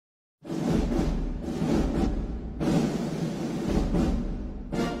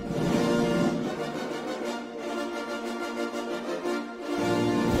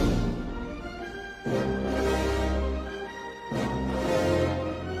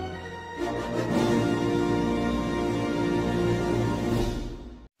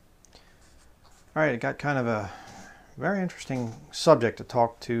All right, I got kind of a very interesting subject to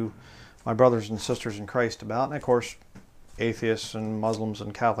talk to my brothers and sisters in Christ about. And of course, atheists and Muslims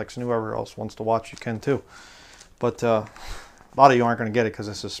and Catholics and whoever else wants to watch, you can too. But a lot of you aren't going to get it because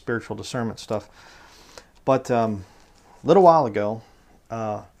this is spiritual discernment stuff. But a little while ago,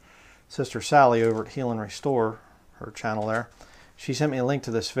 Sister Sally over at Heal and Restore, her channel there, she sent me a link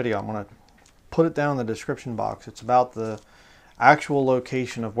to this video. I'm going to put it down in the description box. It's about the actual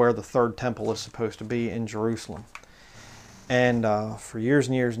location of where the third temple is supposed to be in Jerusalem. And for years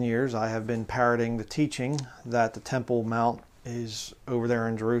and years and years, I have been parroting the teaching that the Temple Mount is over there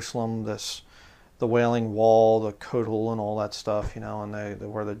in Jerusalem, the Wailing Wall, the Kotel, and all that stuff, you know,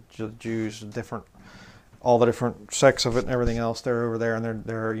 and where the Jews, all the different sects of it and everything else, they're over there, and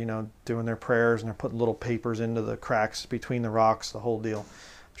they're you know, doing their prayers, and they're putting little papers into the cracks between the rocks, the whole deal.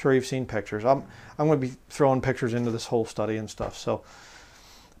 I'm sure you've seen pictures. I'm going to be throwing pictures into this whole study and stuff. So,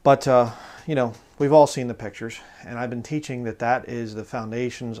 but you know, we've all seen the pictures, and I've been teaching that is the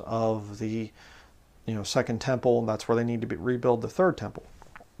foundations of the, you know, second temple. That's where they need to rebuild the third temple.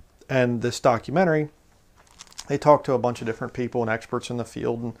 And this documentary, they talk to a bunch of different people and experts in the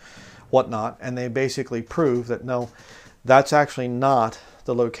field and whatnot, and they basically prove that no, that's actually not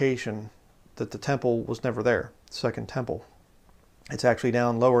the location, that the temple was never there, the second temple. It's actually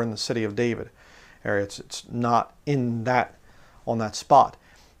down lower in the City of David area. It's not in that, on that spot.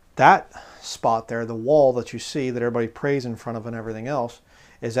 That spot there, the wall that you see that everybody prays in front of and everything else,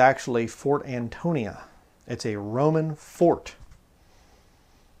 is actually Fort Antonia. It's a Roman fort.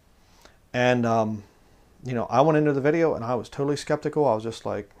 And, you know, I went into the video and I was totally skeptical. I was just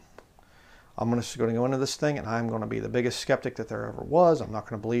like, I'm just going to go into this thing and I'm going to be the biggest skeptic that there ever was. I'm not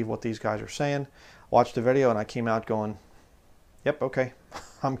going to believe what these guys are saying. Watched the video and I came out going, yep, okay,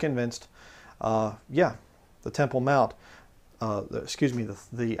 I'm convinced. Yeah, the Temple Mount,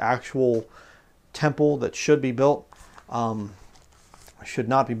 the actual temple that should be built should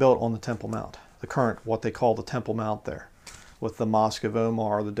not be built on the Temple Mount. The current, what they call the Temple Mount there, with the Mosque of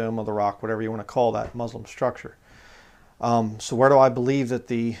Omar, the Dome of the Rock, whatever you want to call that Muslim structure. So where do I believe that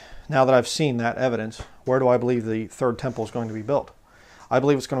now that I've seen that evidence, where do I believe the third temple is going to be built? I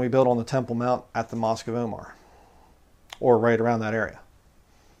believe it's going to be built on the Temple Mount at the Mosque of Omar, or right around that area.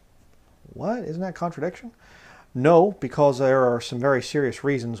 What? Isn't that a contradiction? No, because there are some very serious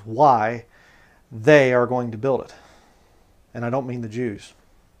reasons why they are going to build it. And I don't mean the Jews.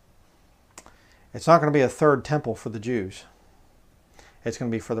 It's not going to be a third temple for the Jews. It's going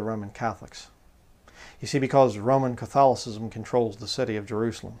to be for the Roman Catholics. You see, because Roman Catholicism controls the city of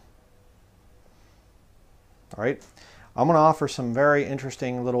Jerusalem. All right? I'm going to offer some very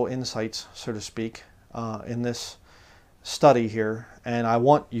interesting little insights, so to speak, in this study here, and I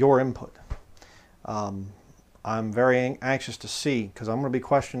want your input. I'm very anxious to see, because I'm going to be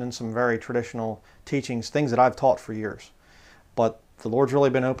questioning some very traditional teachings, things that I've taught for years. But the Lord's really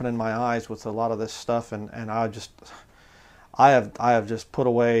been opening my eyes with a lot of this stuff, and I have just put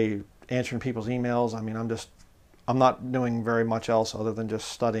away answering people's emails. I mean, I'm not doing very much else other than just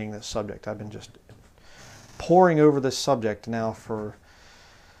studying this subject. I've been just poring over this subject now for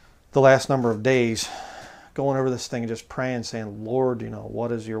the last number of days, going over this thing and just praying, saying, Lord, you know, what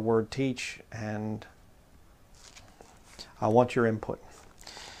does your word teach? And I want your input.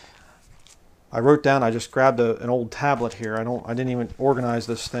 I wrote down, I just grabbed an old tablet here. I didn't even organize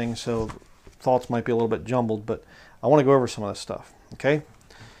this thing, so thoughts might be a little bit jumbled, but I want to go over some of this stuff, okay?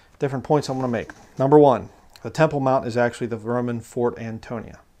 Different points I'm going to make. Number one, the Temple Mount is actually the Roman Fort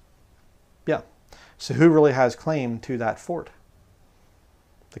Antonia. Yeah. So who really has claim to that fort?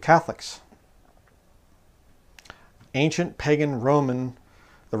 The Catholics. Ancient pagan Roman,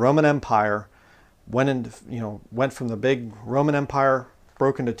 the Roman Empire went from the big Roman Empire,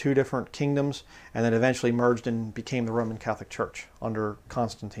 broke into two different kingdoms, and then eventually merged and became the Roman Catholic Church under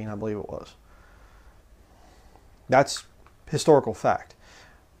Constantine, I believe it was. That's historical fact.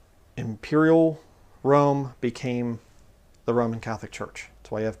 Imperial Rome became the Roman Catholic Church.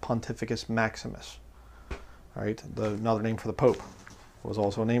 That's why you have Pontificus Maximus. All right, another name for the Pope. It was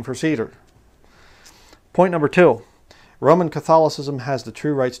also a name for Caesar. Point number two. Roman Catholicism has the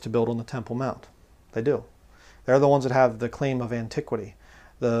true rights to build on the Temple Mount. They do. They're the ones that have the claim of antiquity.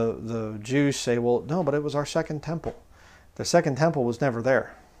 The Jews say, well, no, but it was our second temple. The second temple was never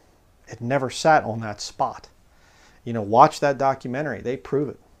there. It never sat on that spot. You know, watch that documentary. They prove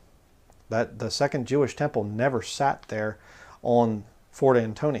it. That the second Jewish temple never sat there on Fort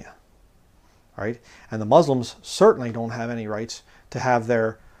Antonia. All right? And the Muslims certainly don't have any rights to have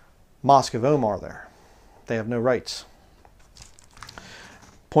their Mosque of Omar there. They have no rights.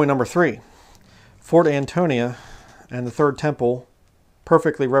 Point number three. Fort Antonia and the Third Temple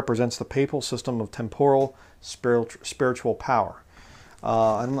perfectly represents the papal system of temporal spiritual power.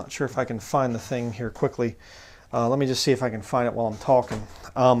 I'm not sure if I can find the thing here quickly. Let me just see if I can find it while I'm talking.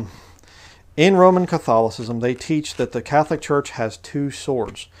 In Roman Catholicism, they teach that the Catholic Church has two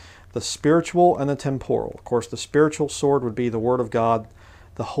swords, the spiritual and the temporal. Of course, the spiritual sword would be the Word of God,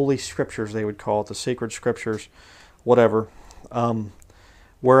 the Holy Scriptures, they would call it, the sacred Scriptures, whatever.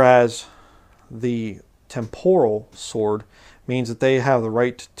 Whereas the temporal sword means that they have the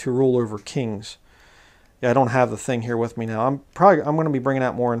right to rule over kings. Yeah, I don't have the thing here with me now. I'm going to be bringing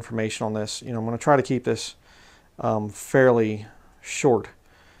out more information on this. I'm going to try to keep this fairly short.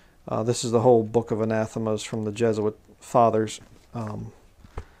 This is the whole book of anathemas from the Jesuit fathers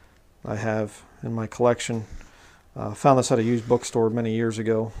I have in my collection. Found this at a used bookstore many years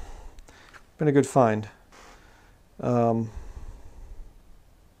ago. Been a good find.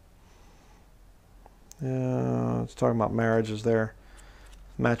 It's talking about marriages there.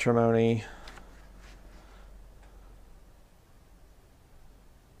 Matrimony.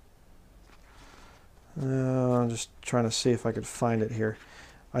 I'm just trying to see if I could find it here.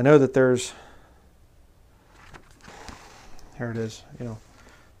 I know that there's, here it is,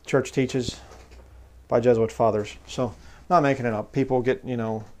 Church teaches by Jesuit fathers. So I'm not making it up. People get,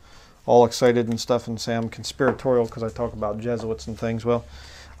 all excited and stuff and say I'm conspiratorial because I talk about Jesuits and things. Well,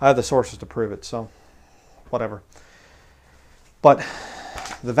 I have the sources to prove it, so whatever. But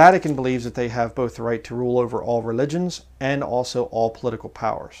the Vatican believes that they have both the right to rule over all religions and also all political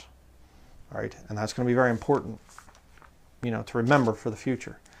powers. All right, and that's going to be very important, to remember for the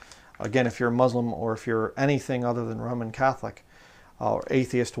future. Again, if you're a Muslim or if you're anything other than Roman Catholic or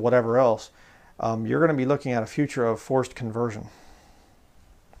atheist or whatever else, you're going to be looking at a future of forced conversion.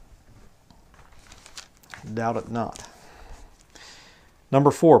 Doubt it not.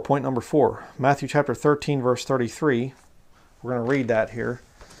 Point number 4, Matthew chapter 13, verse 33. We're going to read that here.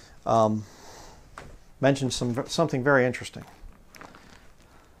 Mentions something very interesting.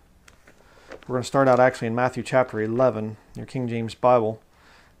 We're going to start out actually in Matthew chapter 11, your King James Bible.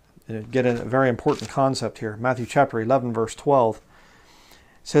 Get a very important concept here. Matthew chapter 11, verse 12. It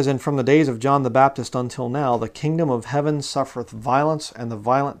says, "And from the days of John the Baptist until now, the kingdom of heaven suffereth violence, and the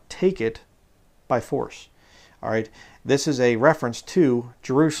violent take it by force." All right, this is a reference to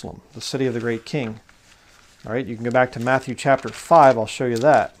Jerusalem, the city of the great king. All right, you can go back to Matthew chapter 5. I'll show you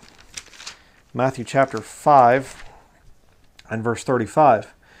that. Matthew chapter 5 and verse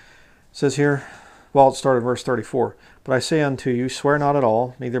 35. It says here, well, it started verse 34. "But I say unto you, swear not at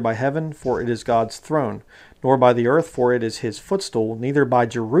all, neither by heaven, for it is God's throne, nor by the earth, for it is his footstool, neither by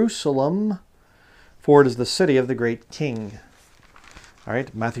Jerusalem, for it is the city of the great king." All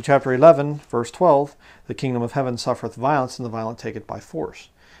right, Matthew chapter 11, verse 12, "The kingdom of heaven suffereth violence, and the violent take it by force."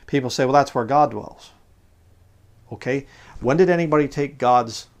 People say, well, that's where God dwells. Okay, when did anybody take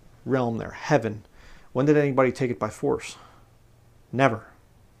God's realm there, heaven? When did anybody take it by force? Never.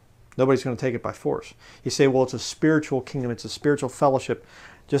 Nobody's going to take it by force. You say, well, it's a spiritual kingdom, it's a spiritual fellowship,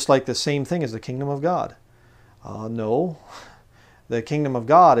 just like the same thing as the kingdom of God. No, the kingdom of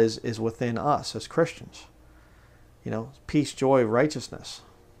God is within us as Christians. Peace, joy, righteousness.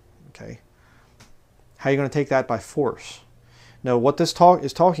 Okay, how are you going to take that by force? No, what this talk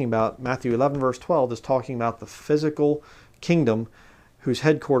is talking about, Matthew 11, verse 12, is talking about the physical kingdom whose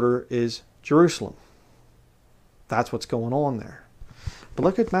headquarter is Jerusalem. That's what's going on there. But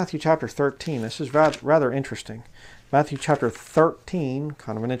look at Matthew chapter 13. This is rather interesting. Matthew chapter 13,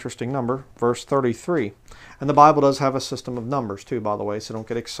 kind of an interesting number, verse 33. And the Bible does have a system of numbers too, by the way, so don't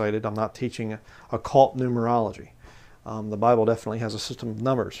get excited. I'm not teaching occult numerology. The Bible definitely has a system of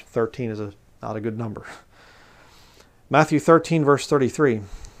numbers. 13 is not a good number. Matthew 13, verse 33.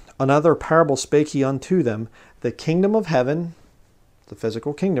 "Another parable spake he unto them, the kingdom of heaven," the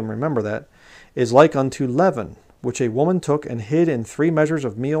physical kingdom, remember that, "is like unto leaven, which a woman took and hid in 3 measures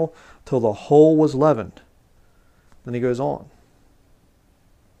of meal till the whole was leavened." Then he goes on.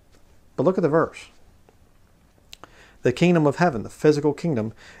 But look at the verse. "The kingdom of heaven," the physical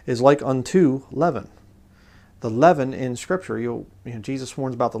kingdom, "is like unto leaven." The leaven in Scripture, Jesus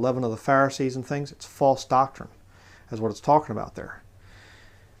warns about the leaven of the Pharisees and things. It's false doctrine. That's what it's talking about there.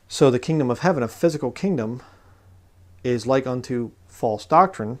 So the kingdom of heaven, a physical kingdom, is like unto false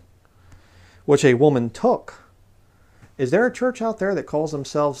doctrine, which a woman took. Is there a church out there that calls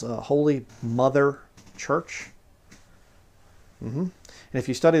themselves a Holy Mother Church? And if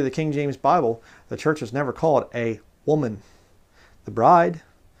you study the King James Bible, the church is never called a woman. The bride,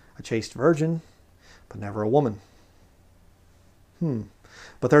 a chaste virgin, but never a woman.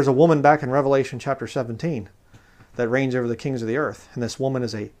 But there's a woman back in Revelation chapter 17 that reigns over the kings of the earth. And this woman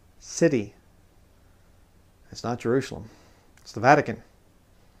is a city. It's not Jerusalem. It's the Vatican.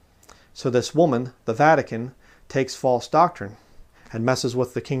 So this woman, the Vatican, takes false doctrine and messes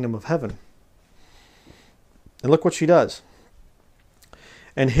with the kingdom of heaven. And look what she does.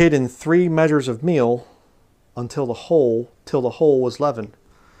 And hid in 3 measures of meal till the whole was leavened.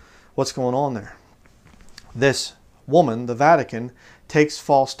 What's going on there? This woman, the Vatican, takes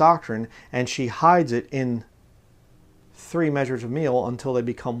false doctrine and she hides it in 3 measures of meal until they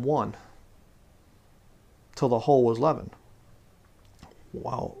become one. Till the whole was leavened.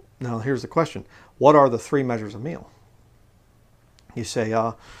 Wow. Now here's the question. What are the 3 measures of meal? You say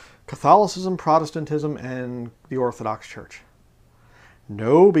Catholicism, Protestantism, and the Orthodox Church.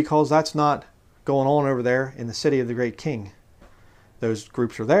 No, because that's not going on over there in the city of the great king. Those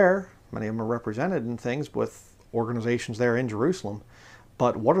groups are there. Many of them are represented in things with organizations there in Jerusalem.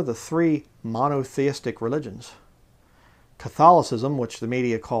 But what are the 3 monotheistic religions? Catholicism, which the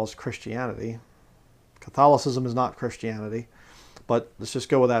media calls Christianity. Catholicism is not Christianity, but let's just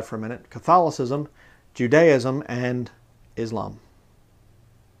go with that for a minute. Catholicism, Judaism, and Islam.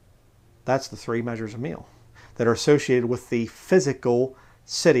 That's the 3 measures of meal that are associated with the physical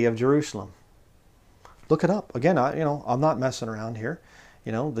city of Jerusalem. Look it up. Again, I'm not messing around here.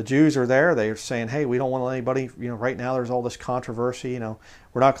 The Jews are there. They're saying, hey, we don't want anybody, right now there's all this controversy,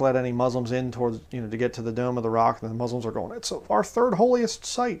 we're not going to let any Muslims in towards, to get to the Dome of the Rock. And the Muslims are going, it's our 3rd holiest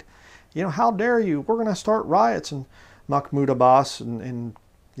site. How dare you? We're going to start riots. And Mahmoud Abbas and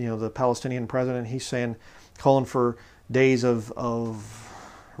the Palestinian president, he's saying, calling for days of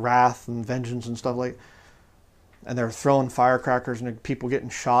wrath and vengeance and stuff like that. And they're throwing firecrackers and people getting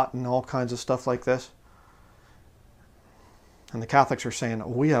shot and all kinds of stuff like this. And the Catholics are saying,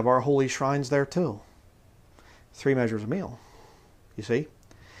 we have our holy shrines there too. 3 measures of meal, you see.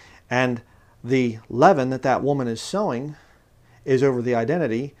 And the leaven that woman is sowing is over the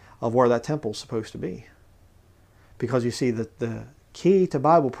identity of where that temple is supposed to be. Because you see that the key to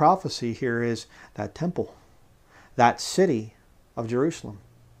Bible prophecy here is that temple, that city of Jerusalem.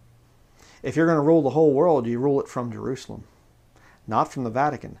 If you're going to rule the whole world, you rule it from Jerusalem. Not from the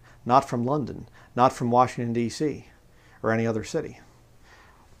Vatican, not from London, not from Washington, D.C., or any other city.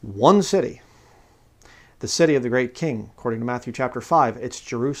 One city, the city of the great king, according to Matthew chapter 5, it's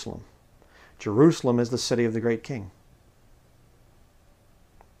Jerusalem. Jerusalem is the city of the great king.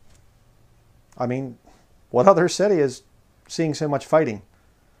 I mean, what other city is seeing so much fighting?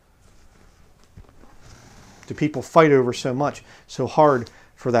 Do people fight over so much, so hard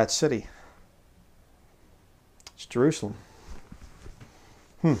for that city? It's Jerusalem.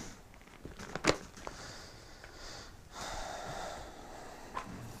 You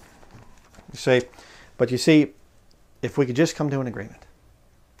say, but you see, if we could just come to an agreement.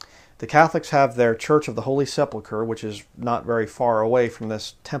 The Catholics have their Church of the Holy Sepulchre, which is not very far away from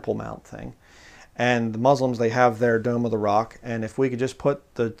this Temple Mount thing. And the Muslims, they have their Dome of the Rock. And if we could just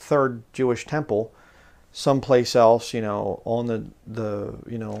put the 3rd Jewish temple someplace else, on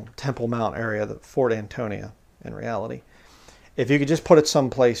the Temple Mount area, the Fort Antonia, in reality. If you could just put it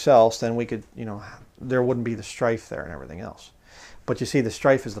someplace else, then we could, there wouldn't be the strife there and everything else. But you see, the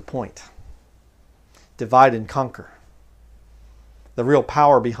strife is the point. Divide and conquer. The real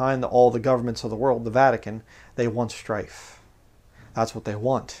power behind all the governments of the world, the Vatican, they want strife. That's what they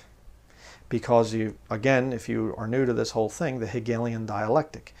want. Because again, if you are new to this whole thing, the Hegelian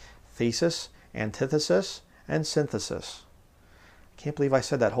dialectic. Thesis, antithesis, and synthesis. I can't believe I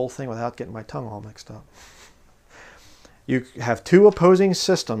said that whole thing without getting my tongue all mixed up. You have 2 opposing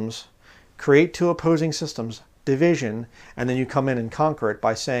systems, create 2 opposing systems, division, and then you come in and conquer it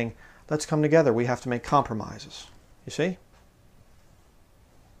by saying, let's come together, we have to make compromises. You see?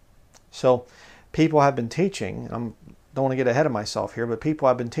 So people have been teaching, I don't want to get ahead of myself here, but people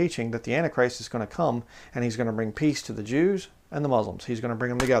have been teaching that the Antichrist is going to come and he's going to bring peace to the Jews and the Muslims. He's going to bring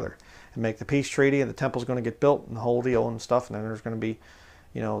them together and make the peace treaty, and the temple's going to get built and the whole deal and stuff, and then there's going to be,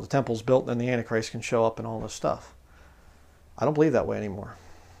 the temple's built and then the Antichrist can show up and all this stuff. I don't believe that way anymore.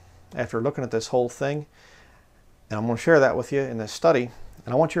 After looking at this whole thing, and I'm going to share that with you in this study,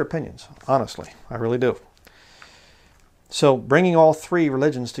 and I want your opinions, honestly. I really do. So bringing all 3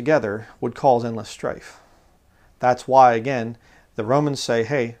 religions together would cause endless strife. That's why, again, the Romans say,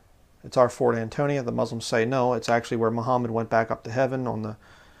 hey, it's our Fort Antonia. The Muslims say, no, it's actually where Muhammad went back up to heaven on the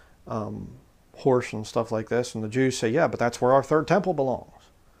horse and stuff like this. And the Jews say, yeah, but that's where our 3rd temple belongs.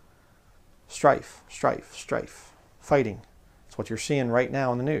 Strife, strife, strife, fighting. That's what you're seeing right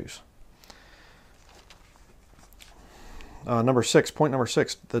now in the news. Point number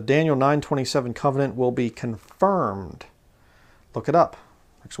 6, the Daniel 9:27 covenant will be confirmed. Look it up.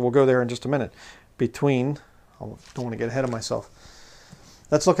 So we'll go there in just a minute. I don't want to get ahead of myself.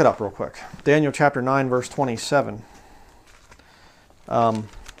 Let's look it up real quick. Daniel chapter 9, verse 27.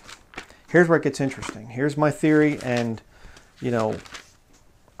 Here's where it gets interesting. Here's my theory, and, you know,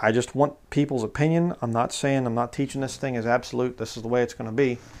 I just want people's opinion. I'm not teaching this thing as absolute. This is the way it's going to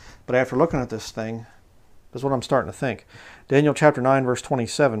be. But after looking at this thing, this is what I'm starting to think. Daniel chapter 9, verse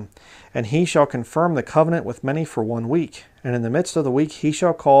 27. And he shall confirm the covenant with many for 1 week. And in the midst of the week he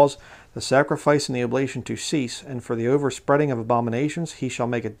shall cause the sacrifice and the oblation to cease. And for the overspreading of abominations he shall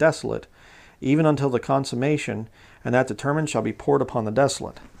make it desolate, even until the consummation. And that determined shall be poured upon the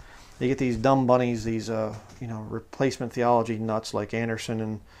desolate. You get these dumb bunnies, these replacement theology nuts like Anderson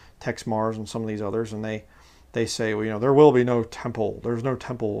and Tex Mars and some of these others, and they say, well, there will be no temple. There's no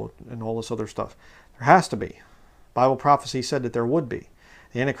temple and all this other stuff. There has to be. Bible prophecy said that there would be.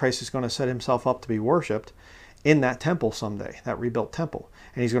 The Antichrist is going to set himself up to be worshipped in that temple someday, that rebuilt temple.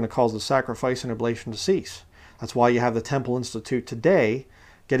 And he's going to cause the sacrifice and oblation to cease. That's why you have the Temple Institute today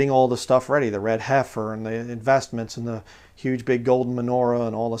getting all the stuff ready, the red heifer and the investments and the huge big golden menorah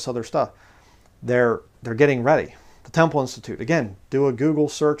and all this other stuff. They're getting ready. The Temple Institute, again, do a Google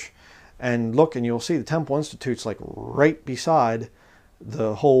search and look, and you'll see the Temple Institute's like right beside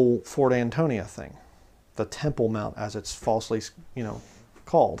the whole Fort Antonia thing, the Temple Mount, as it's falsely,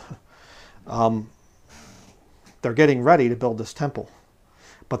 called. They're getting ready to build this temple,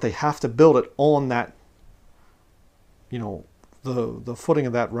 but they have to build it on that, the footing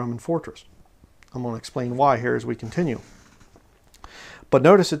of that Roman fortress. I'm going to explain why here as we continue. But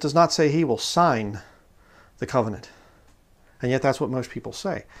notice it does not say he will sign the covenant. And yet that's what most people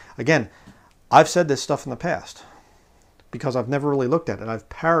say. Again, I've said this stuff in the past because I've never really looked at it. I've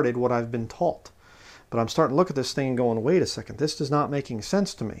parroted what I've been taught. But I'm starting to look at this thing and going, wait a second, this is not making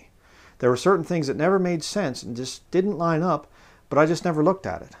sense to me. There were certain things that never made sense and just didn't line up, but I just never looked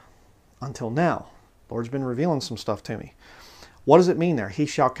at it until now. The Lord's been revealing some stuff to me. What does it mean there? He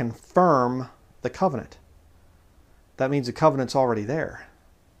shall confirm the covenant. That means the covenant's already there.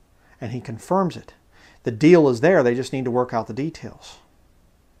 And he confirms it. The deal is there, they just need to work out the details.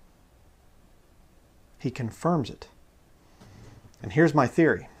 He confirms it. And here's my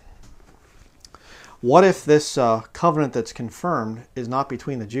theory. What if this covenant that's confirmed is not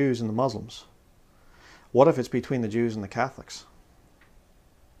between the Jews and the Muslims? What if it's between the Jews and the Catholics?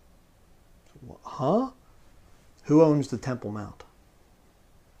 Huh? Who owns the Temple Mount?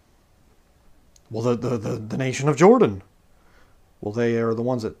 Well, the nation of Jordan. Well, they are the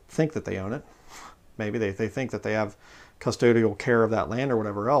ones that think that they own it. Maybe they think that they have custodial care of that land or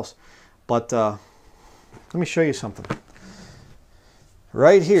whatever else. But let me show you something.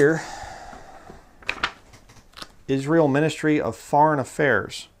 Right here, Israel Ministry of Foreign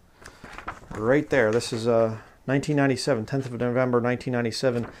Affairs. Right there. This is 1997, 10th of November,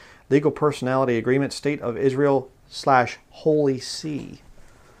 1997. Legal Personality Agreement, State of Israel / Holy See.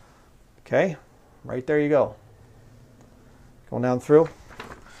 Okay, right there you go. Going down through.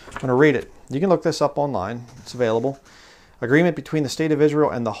 I'm going to read it. You can look this up online. It's available. Agreement between the State of Israel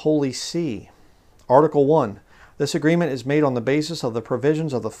and the Holy See. Article 1. This agreement is made on the basis of the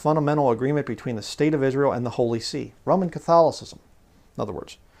provisions of the fundamental agreement between the State of Israel and the Holy See. Roman Catholicism, in other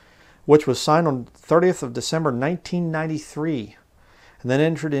words. Which was signed on 30th of December 1993 and then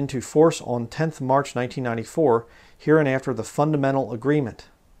entered into force on 10th March 1994, hereinafter the fundamental agreement.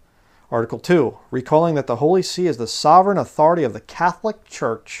 Article 2. Recalling that the Holy See is the sovereign authority of the Catholic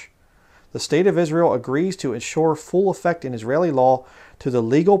Church, the State of Israel agrees to ensure full effect in Israeli law to the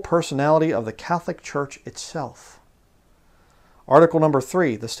legal personality of the Catholic Church itself. Article number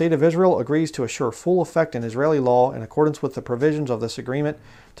 3. The State of Israel agrees to assure full effect in Israeli law in accordance with the provisions of this agreement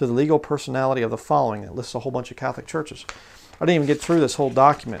to the legal personality of the following. It lists a whole bunch of Catholic churches. I didn't even get through this whole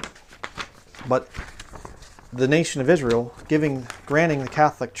document. But the nation of Israel granting the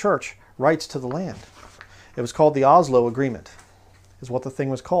Catholic Church rights to the land. It was called the Oslo Agreement, is what the thing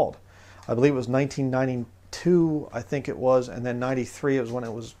was called. I believe it was 1992, I think it was, and then 93 it was when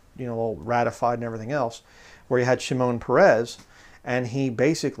it was, all ratified and everything else, where you had Shimon Peres, and he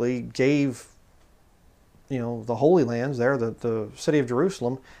basically gave, the Holy Lands there, the city of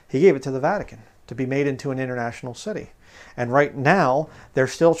Jerusalem, he gave it to the Vatican to be made into an international city. And right now, they're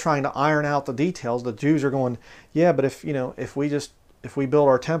still trying to iron out the details. The Jews are going, yeah, but if we build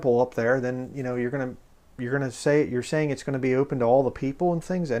our temple up there, then, you're saying it's going to be open to all the people and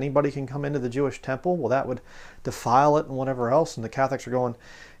things. Anybody can come into the Jewish temple. Well, that would defile it and whatever else. And the Catholics are going,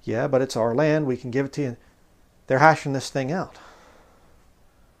 yeah, but it's our land. We can give it to you. They're hashing this thing out.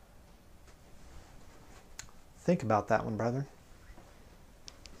 Think about that one, brethren.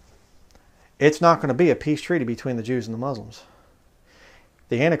 It's not going to be a peace treaty between the Jews and the Muslims.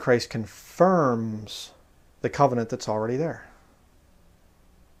 The Antichrist confirms the covenant that's already there.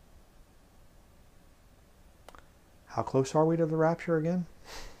 How close are we to the rapture again?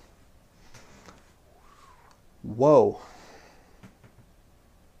 Whoa.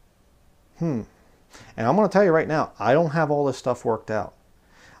 And I'm going to tell you right now, I don't have all this stuff worked out.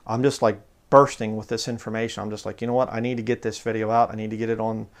 I'm just like bursting with this information. I'm just like, you know what? I need to get this video out. I need to get it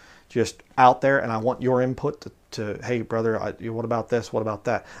on just out there, and I want your input to hey, brother, what about this? What about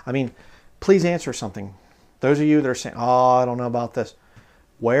that? I mean, please answer something. Those of you that are saying, oh, I don't know about this.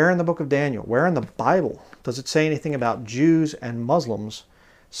 Where in the book of Daniel, where in the Bible does it say anything about Jews and Muslims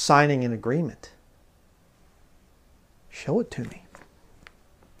signing an agreement? Show it to me.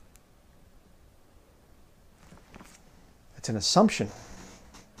 It's an assumption.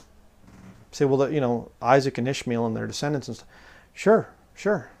 Say, well, you know, Isaac and Ishmael and their descendants and stuff. Sure,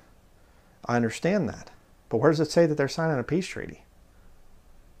 sure. I understand that. But where does it say that they're signing a peace treaty?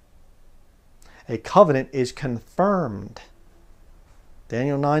 A covenant is confirmed.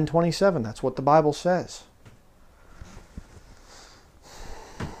 Daniel 9:27, that's what the Bible says.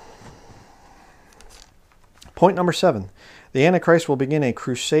 Point number 7. The Antichrist will begin a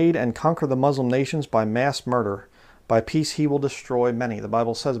crusade and conquer the Muslim nations by mass murder. By peace he will destroy many. The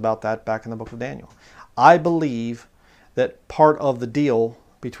Bible says about that back in the book of Daniel. I believe that part of the deal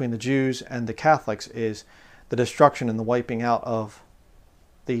between the Jews and the Catholics is the destruction and the wiping out of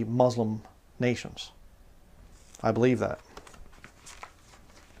the Muslim nations. I believe that.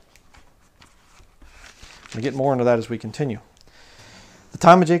 I'm going to get more into that as we continue. The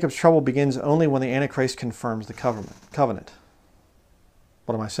time of Jacob's trouble begins only when the Antichrist confirms the covenant.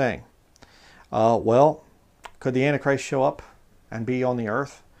 What am I saying? Well, could the Antichrist show up and be on the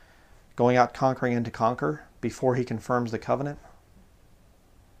earth, going out conquering and to conquer before he confirms the covenant?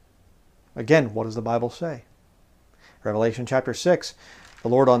 Again, what does the Bible say? Revelation chapter 6, the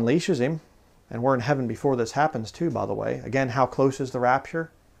Lord unleashes him, and we're in heaven before this happens too, by the way. Again, how close is the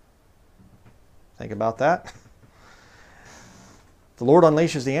rapture? Think about that. The Lord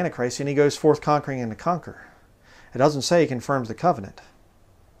unleashes the Antichrist and he goes forth conquering and to conquer. It doesn't say he confirms the covenant.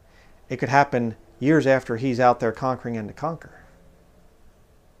 It could happen years after he's out there conquering and to conquer.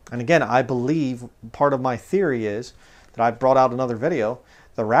 And again, I believe part of my theory is that I brought out another video.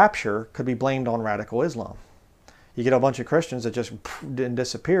 The rapture could be blamed on radical Islam. You get a bunch of Christians that just didn't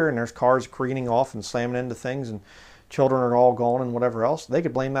disappear, and there's cars careening off and slamming into things, and children are all gone and whatever else. They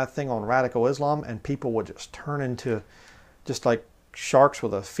could blame that thing on radical Islam, and people would just turn into just like sharks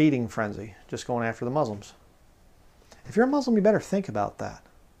with a feeding frenzy, just going after the Muslims. If you're a Muslim, you better think about that.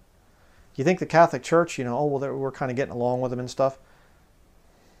 You think the Catholic Church, you know, oh, well, we're kind of getting along with them and stuff.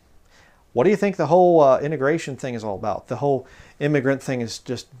 What do you think the whole integration thing is all about? The whole immigrant thing is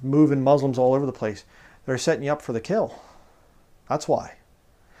just moving Muslims all over the place. They're setting you up for the kill. That's why.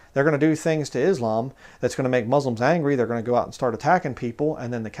 They're going to do things to Islam that's going to make Muslims angry. They're going to go out and start attacking people,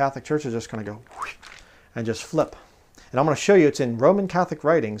 and then the Catholic Church is just going to go and just flip. And I'm going to show you, it's in Roman Catholic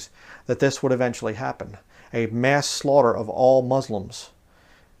writings, that this would eventually happen. A mass slaughter of all Muslims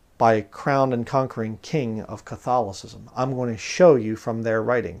by a crowned and conquering king of Catholicism. I'm going to show you from their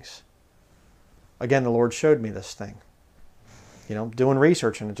writings. Again, the Lord showed me this thing. You know, doing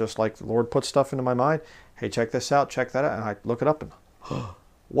research, and just like the Lord put stuff into my mind. Hey, check this out, check that out. And I look it up and,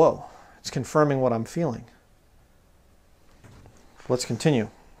 whoa, it's confirming what I'm feeling. Let's continue.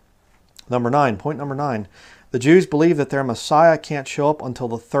 Number 9, point number 9. The Jews believe that their Messiah can't show up until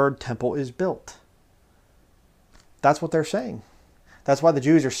the third temple is built. That's what they're saying. That's why the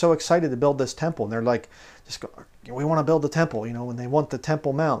Jews are so excited to build this temple. And they're like, we want to build the temple, you know, and they want the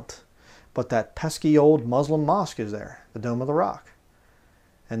Temple Mount. But that pesky old Muslim mosque is there, the Dome of the Rock.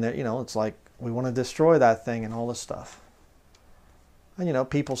 And, you know, it's like, we want to destroy that thing and all this stuff. And, you know,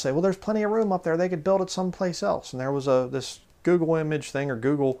 people say, well, there's plenty of room up there. They could build it someplace else. And there was this Google image thing, or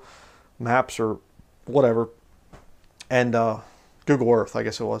Google Maps, or whatever. And Google Earth, I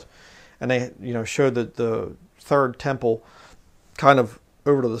guess it was. And they, you know, showed the third temple kind of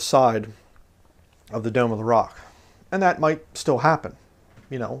over to the side of the Dome of the Rock. And that might still happen.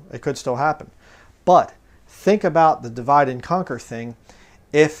 You know, it could still happen. But think about the divide and conquer thing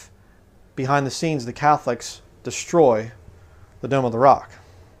if behind the scenes the Catholics destroy the Dome of the Rock.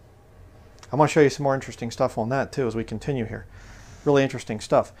 I'm going to show you some more interesting stuff on that too as we continue here. Really interesting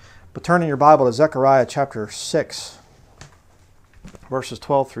stuff. But turn in your Bible to Zechariah chapter 6, verses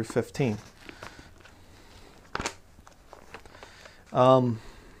 12 through 15.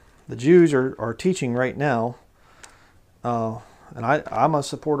 The Jews are teaching right now, and I'm a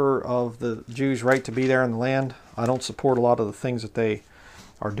supporter of the Jews' right to be there in the land. I don't support a lot of the things that they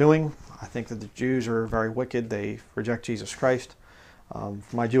are doing. I think that the Jews are very wicked. They reject Jesus Christ.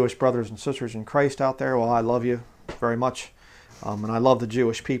 My Jewish brothers and sisters in Christ out there, well, I love you very much. And I love the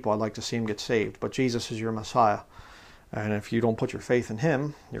Jewish people. I'd like to see them get saved. But Jesus is your Messiah. And if you don't put your faith in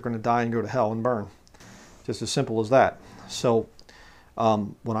him, you're going to die and go to hell and burn. Just as simple as that. So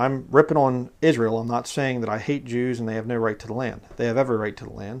when I'm ripping on Israel, I'm not saying that I hate Jews and they have no right to the land. They have every right to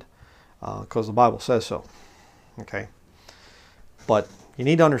the land because the Bible says so. Okay? But you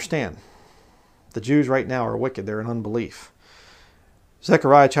need to understand, the Jews right now are wicked. They're in unbelief.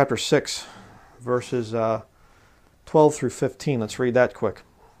 Zechariah chapter 6, verses 12 through 15. Let's read that quick.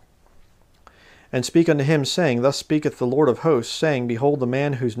 And speak unto him, saying, Thus speaketh the Lord of hosts, saying, Behold, the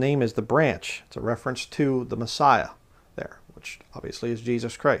man whose name is the branch. It's a reference to the Messiah there, which obviously is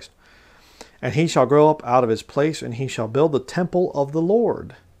Jesus Christ. And he shall grow up out of his place, and he shall build the temple of the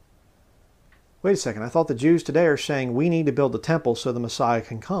Lord. Wait a second. I thought the Jews today are saying we need to build the temple so the Messiah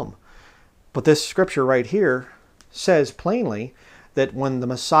can come. But this scripture right here says plainly that when the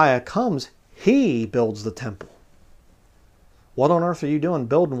Messiah comes, he builds the temple. What on earth are you doing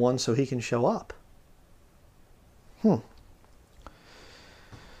building one so he can show up?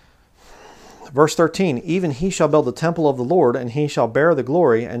 Verse 13, Even he shall build the temple of the Lord, and he shall bear the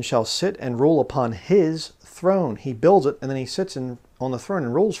glory, and shall sit and rule upon his throne. He builds it, and then he sits on the throne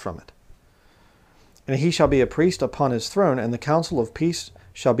and rules from it. And he shall be a priest upon his throne, and the council of peace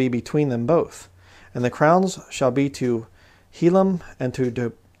shall be between them both. And the crowns shall be to Helam, and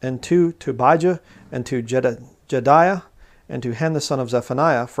to Tobijah, and to Jediah, and to Hen the son of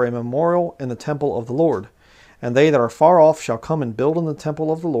Zephaniah, for a memorial in the temple of the Lord. And they that are far off shall come and build in the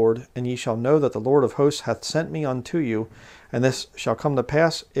temple of the Lord, and ye shall know that the Lord of hosts hath sent me unto you, and this shall come to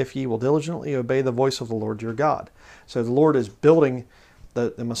pass if ye will diligently obey the voice of the Lord your God. So the Lord is building,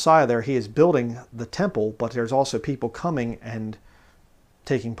 the Messiah there, he is building the temple, but there's also people coming and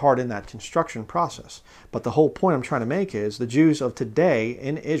taking part in that construction process. But the whole point I'm trying to make is the Jews of today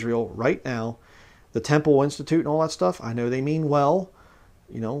in Israel right now, the Temple Institute and all that stuff, I know they mean well,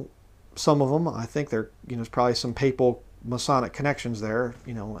 some of them, I think there's probably some papal Masonic connections there,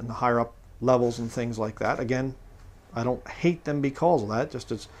 in the higher up levels and things like that. Again, I don't hate them because of that,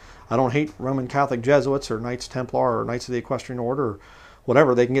 just as I don't hate Roman Catholic Jesuits or Knights Templar or Knights of the Equestrian Order or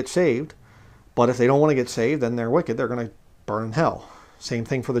whatever. They can get saved, but if they don't want to get saved, then they're wicked. They're going to burn in hell. Same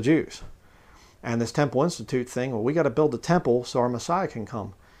thing for the Jews. And this Temple Institute thing, well, we got to build the temple so our Messiah can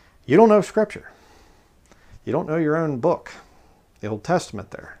come. You don't know Scripture. You don't know your own book, the Old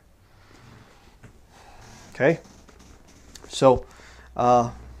Testament there. Okay? So,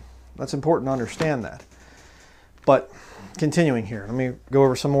 that's important to understand that. But, continuing here, let me go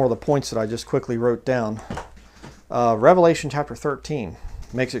over some more of the points that I just quickly wrote down. Revelation chapter 13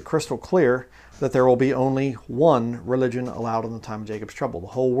 makes it crystal clear that there will be only one religion allowed in the time of Jacob's trouble. The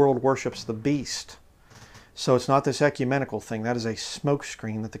whole world worships the beast. So it's not this ecumenical thing. That is a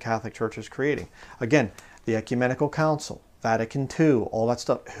smokescreen that the Catholic Church is creating. Again, the Ecumenical Council, Vatican II, all that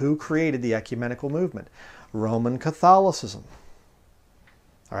stuff. Who created the ecumenical movement? Roman Catholicism.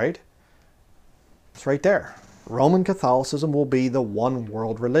 All right? It's right there. Roman Catholicism will be the one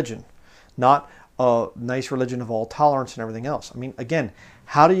world religion, not a nice religion of all tolerance and everything else. I mean, again,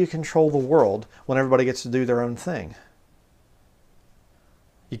 how do you control the world when everybody gets to do their own thing?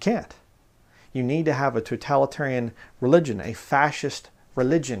 You can't. You need to have a totalitarian religion, a fascist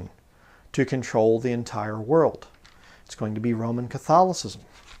religion, to control the entire world. It's going to be Roman Catholicism.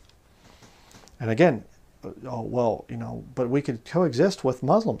 And again, but we could coexist with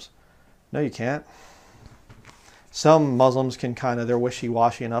Muslims. No, you can't. Some Muslims can they're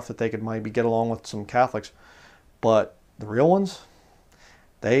wishy-washy enough that they could maybe get along with some Catholics. But the real ones,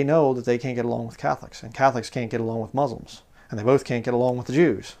 they know that they can't get along with Catholics. And Catholics can't get along with Muslims. And they both can't get along with the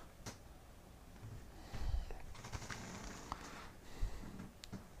Jews.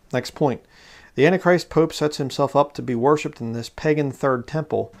 Next point. The Antichrist Pope sets himself up to be worshipped in this pagan third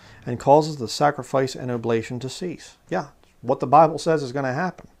temple and causes the sacrifice and oblation to cease. Yeah, what the Bible says is going to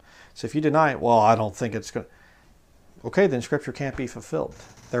happen. So if you deny it, well, I don't think it's going to... Okay, then Scripture can't be fulfilled.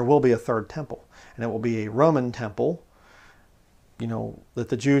 There will be a third temple. And it will be a Roman temple, that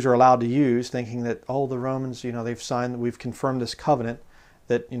the Jews are allowed to use, thinking that, the Romans, they've signed, we've confirmed this covenant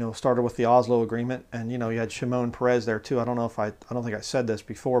that, started with the Oslo Agreement. And, you had Shimon Peres there too. I don't think I said this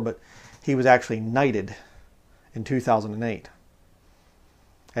before, but he was actually knighted in 2008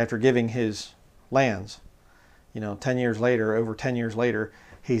 after giving his lands. 10 years later, over 10 years later,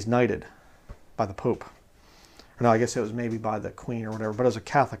 he's knighted by the Pope. Or no, I guess it was maybe by the Queen or whatever, but it was a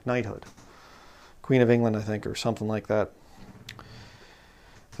Catholic knighthood. Queen of England, I think, or something like that.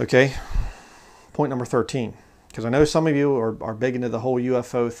 Okay, point number 13. Because I know some of you are big into the whole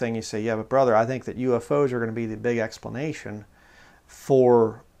UFO thing. You say, yeah, but brother, I think that UFOs are going to be the big explanation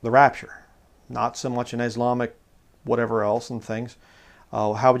for the rapture. Not so much in Islamic whatever else and things.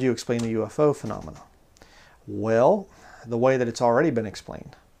 How would you explain the UFO phenomena? Well, the way that it's already been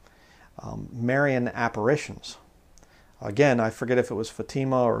explained. Marian apparitions. Again, I forget if it was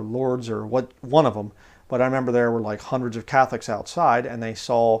Fatima or Lourdes or what one of them, but I remember there were like hundreds of Catholics outside, and they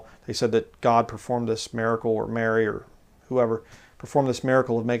said that God performed this miracle, or Mary or whoever performed this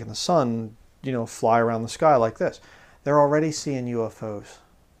miracle of making the sun, fly around the sky like this. They're already seeing UFOs,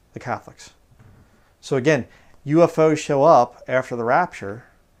 the Catholics. So again, UFOs show up after the rapture.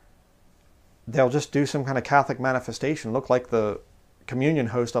 They'll just do some kind of Catholic manifestation, look like the communion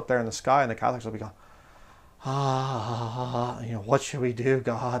host up there in the sky, and the Catholics will be going, what should we do,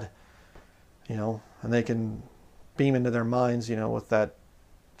 God? And they can beam into their minds, with that,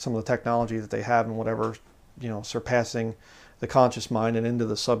 some of the technology that they have and whatever, surpassing the conscious mind and into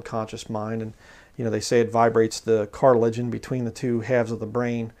the subconscious mind. And, they say it vibrates the cartilage in between the two halves of the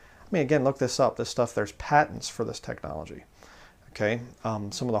brain. I mean, again, look this up. This stuff, there's patents for this technology. Okay.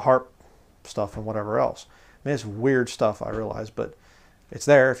 Some of the HAARP stuff and whatever else. I mean, it's weird stuff, I realize, but it's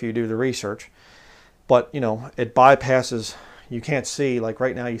there if you do the research. But, it bypasses, you can't see, like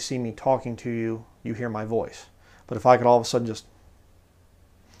right now you see me talking to you, you hear my voice. But if I could all of a sudden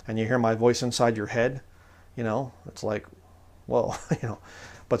and you hear my voice inside your head, it's like, whoa,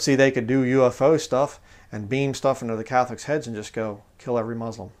 But see, they could do UFO stuff and beam stuff into the Catholics' heads and just go, kill every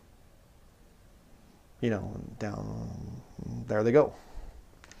Muslim. And down, there they go.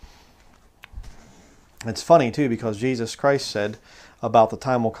 It's funny too, because Jesus Christ said, about the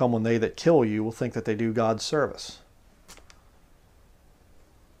time will come when they that kill you will think that they do God's service.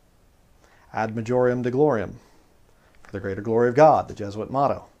 Ad majorem Dei gloriam, for the greater glory of God, the Jesuit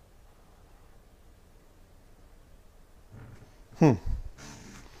motto.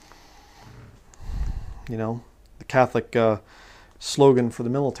 The Catholic slogan for the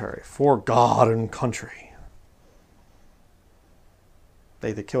military, for God and country.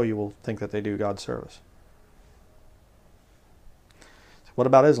 They that kill you will think that they do God's service. What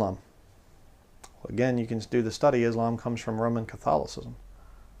about Islam? Well, again, you can do the study. Islam comes from Roman Catholicism.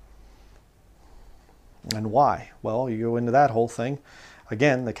 And why? Well, you go into that whole thing.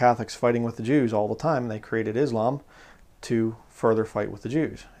 Again, the Catholics fighting with the Jews all the time. They created Islam to further fight with the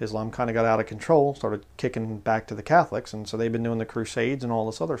Jews. Islam kind of got out of control, started kicking back to the Catholics, and so they've been doing the Crusades and all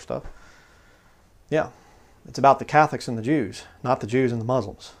this other stuff. Yeah, it's about the Catholics and the Jews, not the Jews and the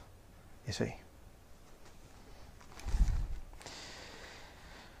Muslims, you see.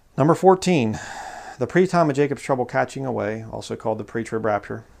 Number 14, the pre-time of Jacob's trouble catching away, also called the pre-trib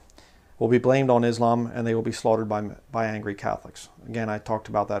rapture, will be blamed on Islam, and they will be slaughtered by angry Catholics. Again, I talked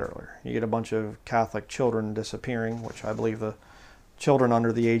about that earlier. You get a bunch of Catholic children disappearing, which I believe the children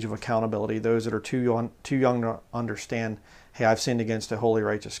under the age of accountability, those that are too young to understand, hey, I've sinned against a holy,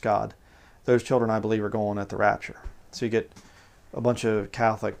 righteous God. Those children, I believe, are going at the rapture. So you get a bunch of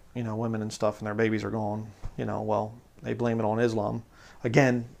Catholic, women and stuff, and their babies are gone. Well, they blame it on Islam.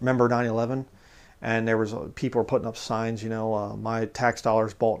 Again, remember 9/11? And there was people were putting up signs, my tax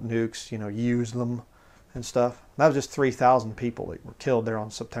dollars bought nukes, used them and stuff. That was just 3,000 people that were killed there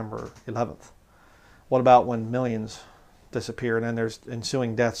on September 11th. What about when millions disappear and then there's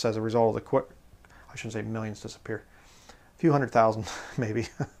ensuing deaths as a result of I shouldn't say millions disappear, a few 100,000 maybe.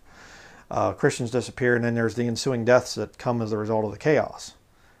 Christians disappear, and then there's the ensuing deaths that come as a result of the chaos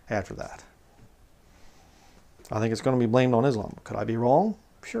after that. I think it's going to be blamed on Islam. Could I be wrong?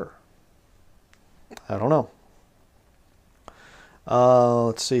 Sure. I don't know.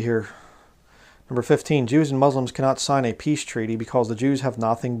 Let's see here. Number 15, Jews and Muslims cannot sign a peace treaty because the Jews have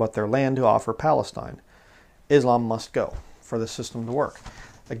nothing but their land to offer Palestine. Islam must go for the system to work.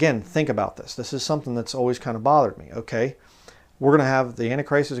 Again, think about this. This is something that's always kind of bothered me. Okay, we're going to have, the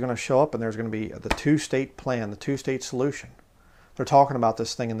Antichrist is going to show up, and there's going to be the two-state plan, the two-state solution. They're talking about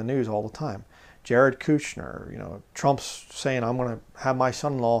this thing in the news all the time. Jared Kushner, Trump's saying, I'm going to have my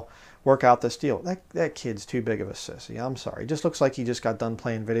son-in-law work out this deal. That kid's too big of a sissy. I'm sorry. He just looks like he just got done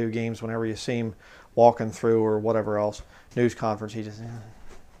playing video games whenever you see him walking through or whatever else, news conference.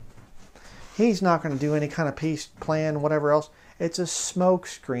 He's not going to do any kind of peace plan, whatever else. It's a smoke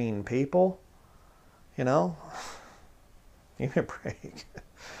screen, people. Give me a break.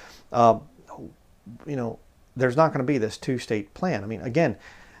 There's not going to be this two-state plan. I mean, again,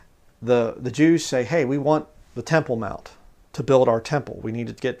 the Jews say, hey, we want the Temple Mount to build our temple. We need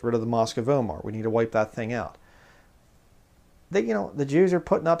to get rid of the Mosque of Omar. We need to wipe that thing out. The Jews are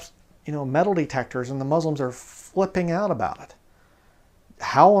putting up, metal detectors, and the Muslims are flipping out about it.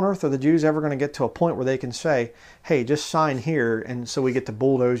 How on earth are the Jews ever going to get to a point where they can say, hey, just sign here, and so we get to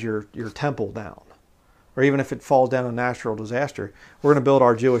bulldoze your temple down? Or even if it falls down a natural disaster, we're going to build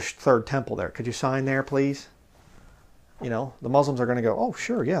our Jewish third temple there. Could you sign there, please? The Muslims are going to go, oh,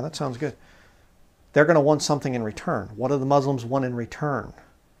 sure, yeah, that sounds good. They're going to want something in return. What do the Muslims want in return?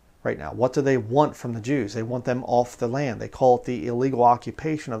 right now? What do they want from the Jews? They want them off the land. They call it the illegal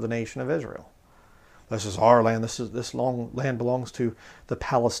occupation of the nation of Israel. This is our land. This long land belongs to the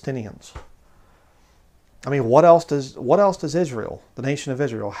Palestinians. I mean, what else does Israel, the nation of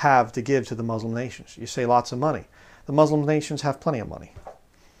Israel, have to give to the Muslim nations? You say lots of money. The Muslim nations have plenty of money.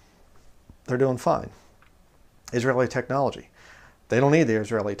 They're doing fine. Israeli technology. They don't need the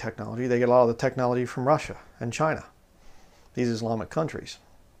Israeli technology. They get a lot of the technology from Russia and China, these Islamic countries,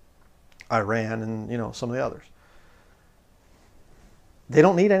 Iran, and some of the others. They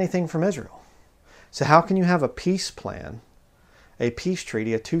don't need anything from Israel. So how can you have a peace plan, a peace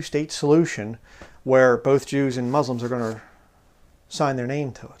treaty, a two-state solution where both Jews and Muslims are going to sign their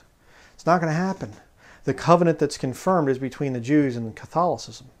name to it? It's not going to happen. The covenant that's confirmed is between the Jews and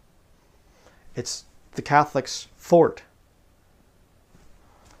Catholicism. It's the Catholics' fort.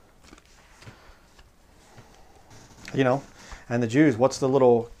 And the Jews, what's the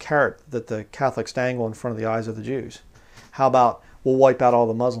little carrot that the Catholics dangle in front of the eyes of the Jews? How about we'll wipe out all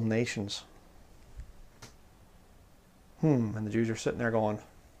the Muslim nations? And the Jews are sitting there going,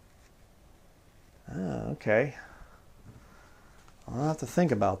 okay, I'll have to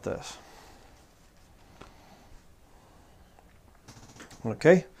think about this.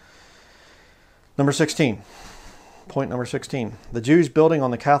 Okay. Number 16. Point number 16. The Jews building on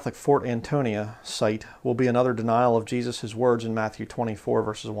the Catholic Fort Antonia site will be another denial of Jesus' words in Matthew 24,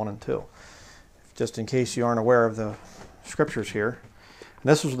 verses 1 and 2. Just in case you aren't aware of the scriptures here. And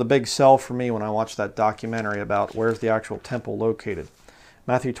this was the big sell for me when I watched that documentary about where's the actual temple located.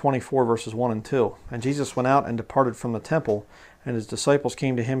 Matthew 24, verses 1 and 2. And Jesus went out and departed from the temple, and his disciples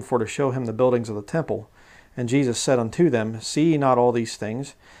came to him for to show him the buildings of the temple. And Jesus said unto them, See ye not all these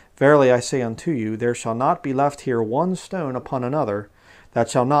things? Verily I say unto you, there shall not be left here one stone upon another that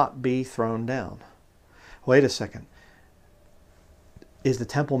shall not be thrown down. Wait a second. Is the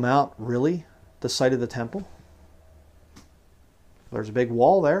Temple Mount really the site of the temple? There's a big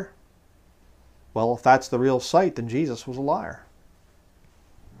wall there. Well, if that's the real site, then Jesus was a liar.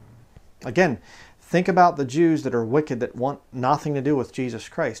 Again, think about the Jews that are wicked, that want nothing to do with Jesus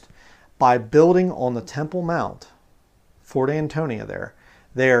Christ. By building on the Temple Mount, Fort Antonia there,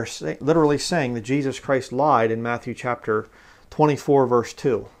 they are literally saying that Jesus Christ lied in Matthew chapter 24, verse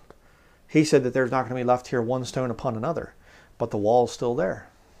 2. He said that there's not going to be left here one stone upon another, but the wall's still there.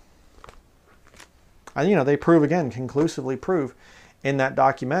 And they conclusively prove in that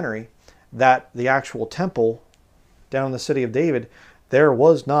documentary that the actual temple down in the city of David, there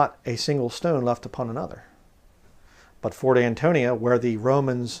was not a single stone left upon another. But Fort Antonia, where the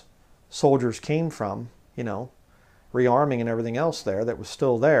Romans soldiers came from, rearming and everything else there that was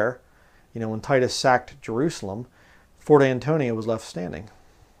still there, when Titus sacked Jerusalem, Fort Antonia was left standing.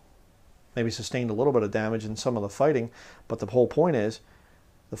 Maybe sustained a little bit of damage in some of the fighting, but the whole point is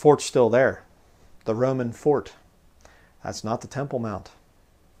the fort's still there. The Roman fort. That's not the Temple Mount.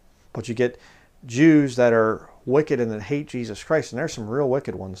 But you get Jews that are wicked and that hate Jesus Christ, and there's some real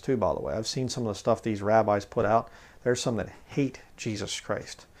wicked ones too, by the way. I've seen some of the stuff these rabbis put out. There's some that hate Jesus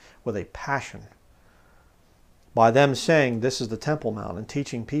Christ with a passion. By them saying this is the Temple Mount and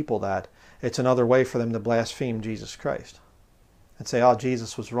teaching people that, it's another way for them to blaspheme Jesus Christ. And say, oh,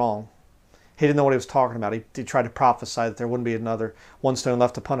 Jesus was wrong. He didn't know what he was talking about. He tried to prophesy that there wouldn't be another one stone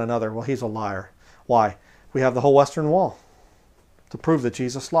left upon another. Well, he's a liar. Why? We have the whole Western Wall to prove that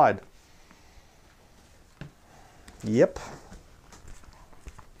Jesus lied. Yep.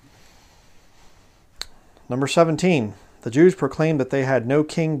 Number 17. The Jews proclaimed that they had no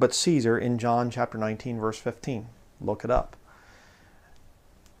king but Caesar in John chapter 19, verse 15. Look it up.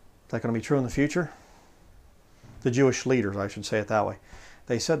 Is that going to be true in the future? The Jewish leaders, I should say it that way.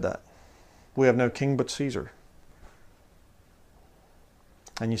 They said that. We have no king but Caesar.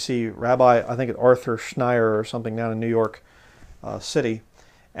 And you see Rabbi, I think it's Arthur Schneier or something down in New York City,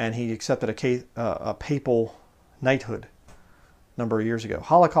 and he accepted a papal knighthood a number of years ago.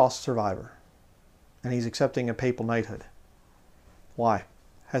 Holocaust survivor. And he's accepting a papal knighthood. Why?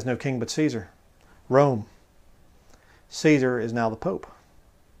 Has no king but Caesar. Rome. Caesar is now the Pope.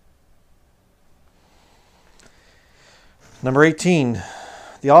 Number 18.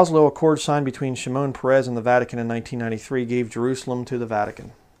 The Oslo Accord signed between Shimon Peres and the Vatican in 1993 gave Jerusalem to the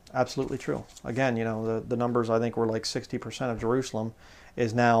Vatican. Absolutely true. Again, the numbers I think were like 60% of Jerusalem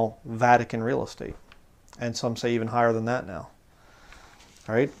is now Vatican real estate. And some say even higher than that now.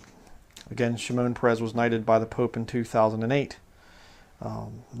 All right. Again, Shimon Peres was knighted by the Pope in 2008.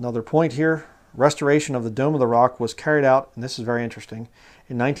 Another point here, restoration of the Dome of the Rock was carried out, and this is very interesting,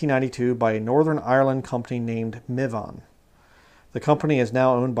 in 1992 by a Northern Ireland company named Mivan. The company is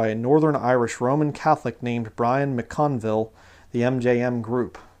now owned by a Northern Irish Roman Catholic named Brian McConville, the MJM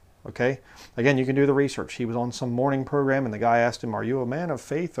Group. Okay, again, you can do the research. He was on some morning program, and the guy asked him, "Are you a man of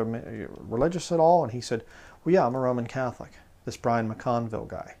faith or religious at all?" And he said, "Well, yeah, I'm a Roman Catholic." This Brian McConville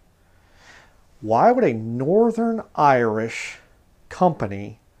guy. Why would a Northern Irish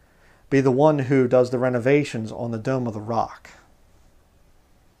company be the one who does the renovations on the Dome of the Rock?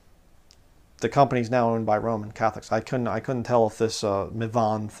 The company's now owned by Roman Catholics. I couldn't tell if this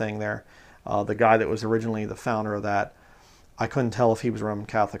Mivan thing there, the guy that was originally the founder of that, I couldn't tell if he was Roman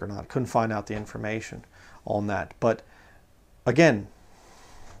Catholic or not. Couldn't find out the information on that. But again,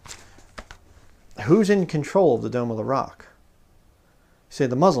 who's in control of the Dome of the Rock? You say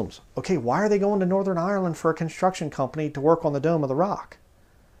the Muslims. Okay, why are they going to Northern Ireland for a construction company to work on the Dome of the Rock?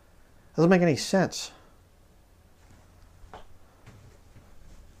 Doesn't make any sense.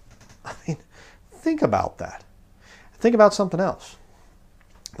 I mean, think about that. Think about something else.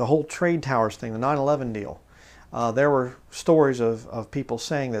 The whole trade towers thing, the 9/11 deal. There were stories of people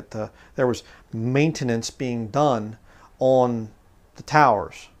saying that there was maintenance being done on the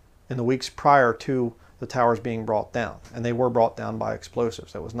towers in the weeks prior to the towers being brought down. And they were brought down by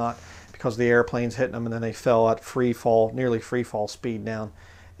explosives. It was not because the airplanes hitting them and then they fell at free fall, nearly free fall speed down.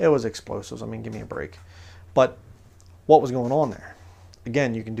 It was explosives. I mean, give me a break. But what was going on there?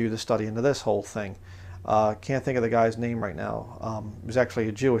 Again, you can do the study into this whole thing. Can't think of the guy's name right now. He was actually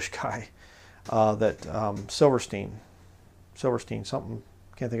a Jewish guy. Silverstein something,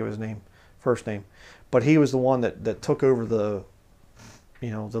 can't think of his name, first name, but he was the one that took over the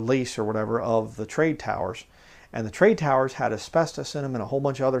lease or whatever of the trade towers, and the trade towers had asbestos in them and a whole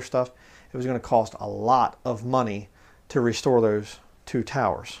bunch of other stuff. It was going to cost a lot of money to restore those two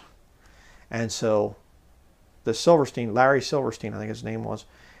towers, and so the Larry Silverstein, I think his name was,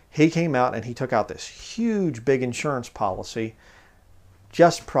 he came out and he took out this huge big insurance policy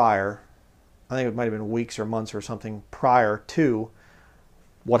just prior, I think it might have been weeks or months or something prior to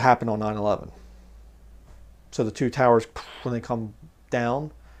what happened on 9/11. So the two towers, when they come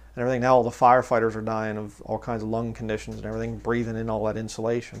down and everything, now all the firefighters are dying of all kinds of lung conditions and everything, breathing in all that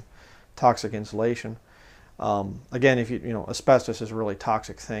insulation, toxic insulation. Again, if asbestos is a really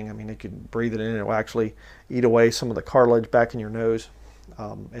toxic thing. I mean, you could breathe it in, it will actually eat away some of the cartilage back in your nose.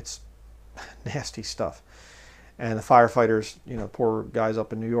 It's nasty stuff. And the firefighters, poor guys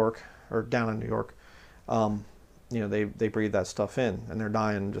up in New York, or down in New York, they breathe that stuff in, and they're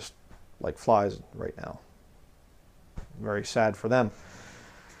dying just like flies right now. Very sad for them.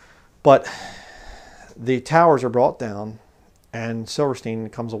 But the towers are brought down, and Silverstein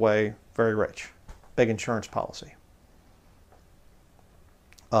comes away very rich. Big insurance policy.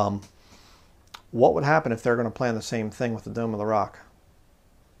 What would happen if they're going to plan the same thing with the Dome of the Rock?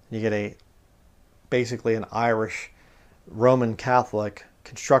 You get basically an Irish Roman Catholic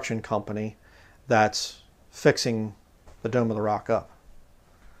construction company that's fixing the Dome of the Rock up.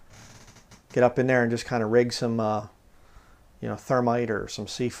 Get up in there and just kind of rig some thermite or some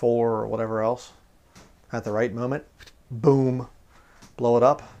C4 or whatever else at the right moment. Boom, blow it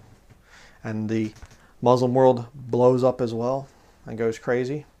up, and the Muslim world blows up as well and goes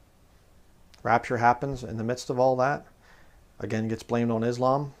crazy. Rapture happens in the midst of all that. Again, gets blamed on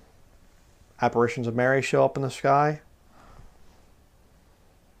Islam. Apparitions of Mary show up in the sky.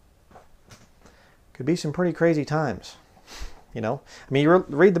 Could be some pretty crazy times, I mean, you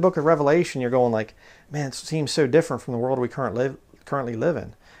read the book of Revelation, you're going like, man, it seems so different from the world we currently live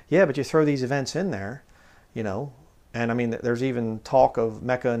in. Yeah, but you throw these events in there, and I mean, there's even talk of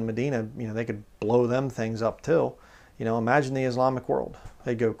Mecca and Medina, they could blow them things up too. Imagine the Islamic world.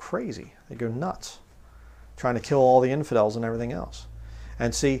 They'd go crazy. They'd go nuts, trying to kill all the infidels and everything else.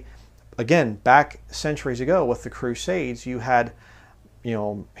 And see, again, back centuries ago with the Crusades, you had,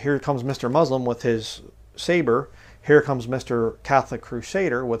 here comes Mr. Muslim with his saber. Here comes Mr. Catholic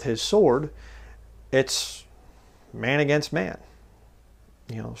Crusader with his sword. It's man against man.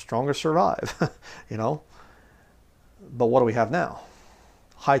 Strongest survive, But what do we have now?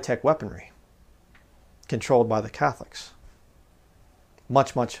 High-tech weaponry controlled by the Catholics.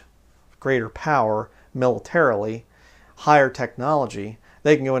 Much, much greater power militarily, higher technology.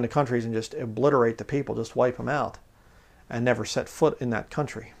 They can go into countries and just obliterate the people, just wipe them out, and never set foot in that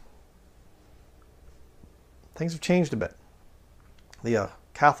country. Things have changed a bit. The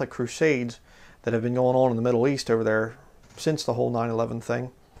Catholic Crusades that have been going on in the Middle East over there since the whole 9/11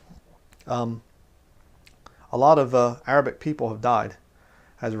 thing, a lot of Arabic people have died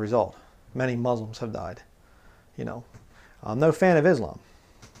as a result. Many Muslims have died. I'm no fan of Islam.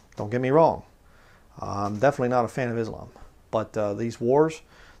 Don't get me wrong. I'm definitely not a fan of Islam. But these wars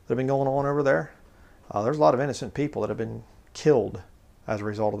that have been going on over there, there's a lot of innocent people that have been killed as a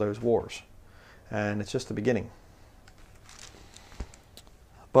result of those wars. And it's just the beginning.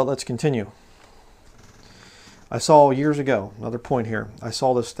 But let's continue. I saw years ago, another point here, I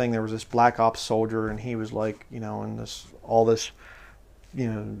saw this thing, there was this black ops soldier, and he was like, you know, in this, all this,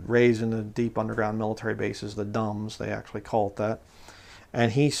 you know, raised in the deep underground military bases, the DUMBs, they actually call it that.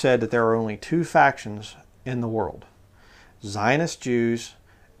 And he said that there are only two factions in the world: Zionist Jews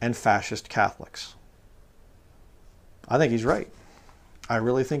and fascist Catholics. I think he's right. I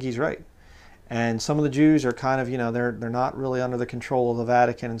really think he's right. And some of the Jews are kind of, you know, they're not really under the control of the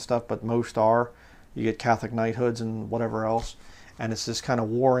Vatican and stuff, but most are. You get Catholic knighthoods and whatever else. And it's this kind of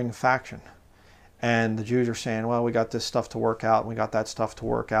warring faction. And the Jews are saying, well, we got this stuff to work out, and we got that stuff to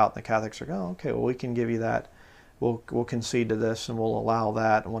work out. And the Catholics are going, oh, okay, well, we can give you that. We'll concede to this, and we'll allow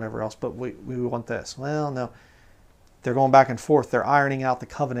that and whatever else. But we want this. Well, no. They're going back and forth. They're ironing out the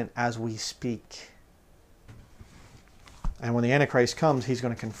covenant as we speak. And when the Antichrist comes, he's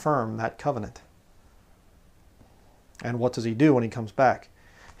going to confirm that covenant. And what does he do when he comes back?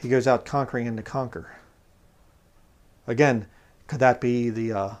 He goes out conquering and to conquer. Again, could that be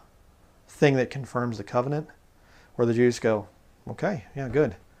the thing that confirms the covenant? Where the Jews go, okay, yeah,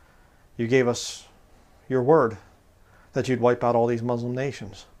 good. You gave us your word that you'd wipe out all these Muslim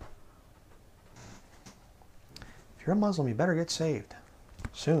nations. If you're a Muslim, you better get saved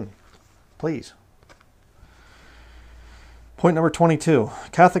soon, please. Point number 22.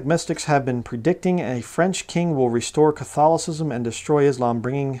 Catholic mystics have been predicting a French king will restore Catholicism and destroy Islam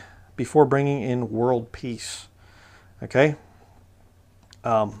before bringing in world peace. Okay?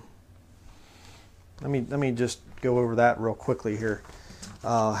 Let me just go over that real quickly here.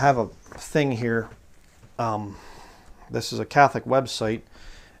 I have a thing here. This is a Catholic website,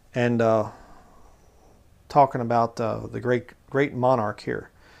 and talking about the great monarch here.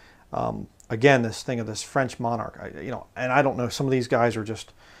 Again, this thing of this French monarch, and I don't know, some of these guys are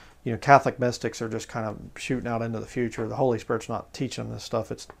just, Catholic mystics are just kind of shooting out into the future. The Holy Spirit's not teaching them this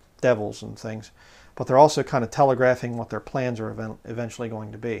stuff. It's devils and things. But they're also kind of telegraphing what their plans are eventually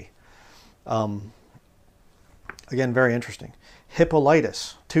going to be. Again, very interesting.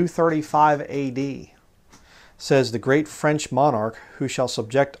 Hippolytus, 235 AD, says the great French monarch who shall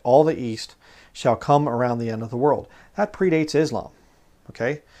subject all the East shall come around the end of the world. That predates Islam.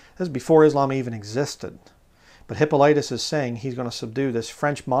 Okay? This is before Islam even existed. But Hippolytus is saying he's going to subdue this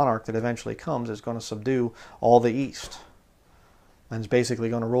French monarch that eventually comes, is going to subdue all the East. And is basically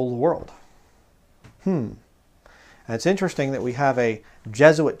going to rule the world. And it's interesting that we have a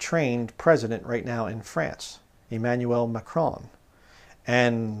Jesuit-trained president right now in France, Emmanuel Macron.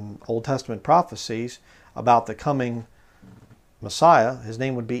 And Old Testament prophecies about the coming Messiah, his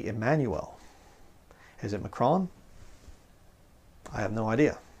name would be Emmanuel. Is it Macron? I have no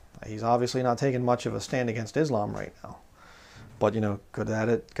idea. He's obviously not taking much of a stand against Islam right now. But, could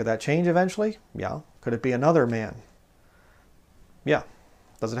that change eventually? Yeah. Could it be another man? Yeah.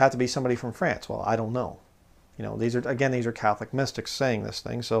 Does it have to be somebody from France? Well, I don't know. These are Catholic mystics saying this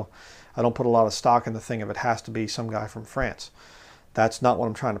thing, so I don't put a lot of stock in the thing if it has to be some guy from France. That's not what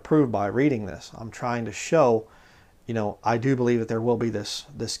I'm trying to prove by reading this. I'm trying to show, I do believe that there will be this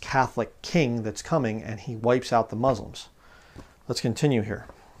Catholic king that's coming, and he wipes out the Muslims. Let's continue here.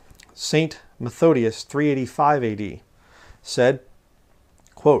 Saint Methodius, 385 AD, said,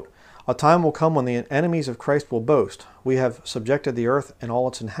 quote, "A time will come when the enemies of Christ will boast, we have subjected the earth and all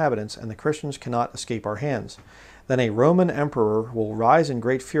its inhabitants, and the Christians cannot escape our hands. Then a Roman emperor will rise in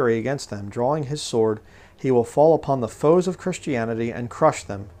great fury against them. Drawing his sword, he will fall upon the foes of Christianity and crush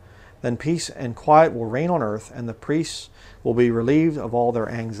them. Then peace and quiet will reign on earth, and the priests will be relieved of all their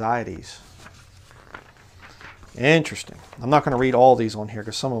anxieties." Interesting. I'm not going to read all these on here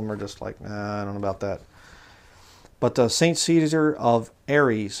because some of them are just like, I don't know about that. But St. Caesar of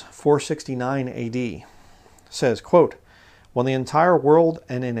Aries, 469 AD, says, quote, "When the entire world,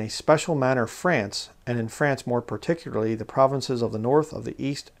 and in a special manner France, and in France more particularly the provinces of the north, of the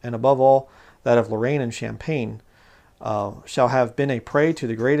east, and above all that of Lorraine and Champagne, shall have been a prey to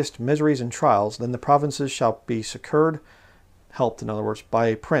the greatest miseries and trials, then the provinces shall be succored," helped in other words, "by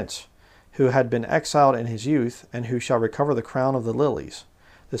a prince, who had been exiled in his youth, and who shall recover the crown of the lilies.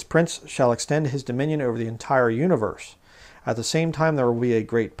 This prince shall extend his dominion over the entire universe. At the same time there will be a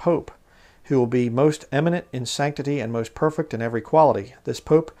great pope, who will be most eminent in sanctity and most perfect in every quality. This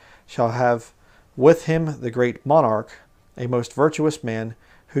pope shall have with him the great monarch, a most virtuous man,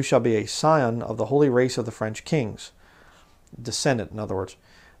 who shall be a scion of the holy race of the French kings." Descendant, in other words.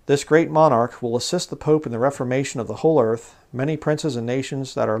 "This great monarch will assist the Pope in the reformation of the whole earth. Many princes and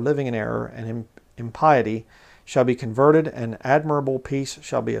nations that are living in error and impiety shall be converted, and admirable peace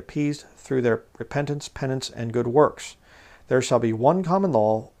shall be appeased through their repentance, penance, and good works. There shall be one common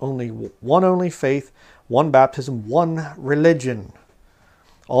law, only faith, one baptism, one religion.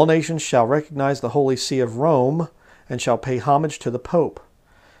 All nations shall recognize the Holy See of Rome and shall pay homage to the Pope.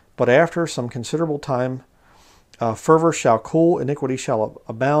 But after some considerable time, fervor shall cool, iniquity shall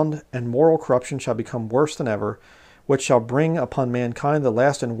abound, and moral corruption shall become worse than ever, which shall bring upon mankind the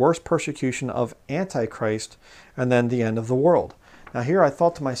last and worst persecution of Antichrist, and then the end of the world. Now here I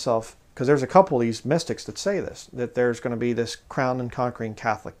thought to myself, because there's a couple of these mystics that say this, that there's going to be this crowned and conquering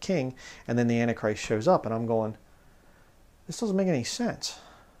Catholic king, and then the Antichrist shows up, and I'm going, this doesn't make any sense.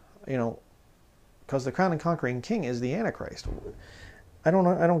 You know, because the crowned and conquering king is the Antichrist. I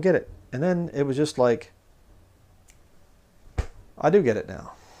don't get it. And then it was just like, I do get it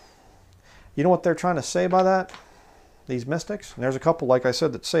now. You know what they're trying to say by that? These mystics? And there's a couple, like I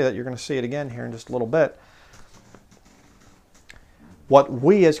said, that say that. You're going to see it again here in just a little bit. What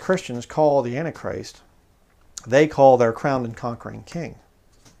we as Christians call the Antichrist, they call their crowned and conquering king.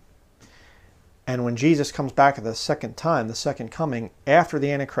 And when Jesus comes back at the second time, the second coming, after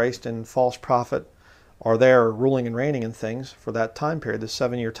the Antichrist and false prophet are there ruling and reigning and things for that time period, the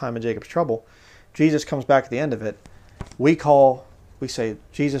 7-year time of Jacob's trouble, Jesus comes back at the end of it. We say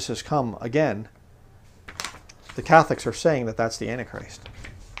Jesus has come again. The Catholics are saying that that's the Antichrist.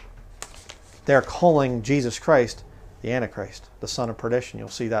 They're calling Jesus Christ the Antichrist, the son of perdition. You'll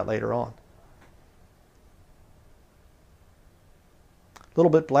see that later on. A little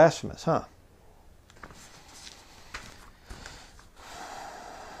bit blasphemous, huh?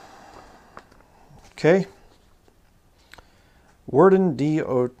 Okay. Werden die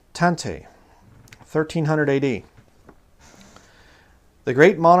Otante, 1300 AD. The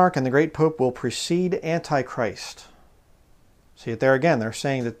great monarch and the great pope will precede Antichrist. See it there again. They're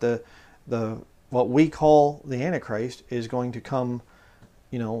saying that the what we call the Antichrist is going to come,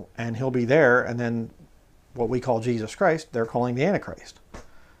 you know, and he'll be there, and then what we call Jesus Christ, they're calling the Antichrist.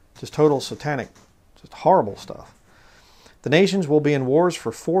 Just total satanic, just horrible stuff. The nations will be in wars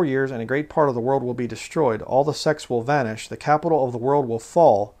for 4 years, and a great part of the world will be destroyed. All the sects will vanish. The capital of the world will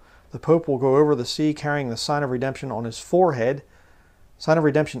fall. The Pope will go over the sea carrying the sign of redemption on his forehead. Sign of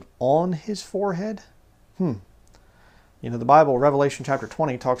redemption on his forehead? You know, the Bible, Revelation chapter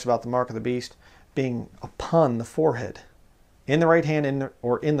 20, talks about the mark of the beast being upon the forehead. In the right hand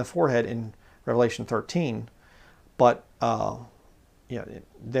or in the forehead in Revelation 13. But, yeah,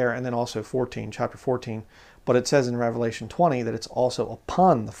 there, and then also 14, chapter 14. But it says in Revelation 20 that it's also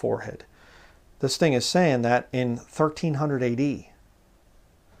upon the forehead. This thing is saying that in 1300 AD,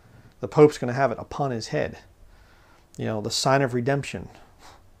 the Pope's going to have it upon his head. You know, the sign of redemption.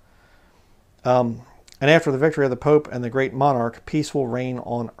 And after the victory of the Pope and the great monarch, peace will reign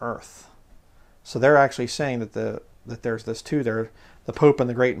on earth. So they're actually saying that that there's this too there, the Pope and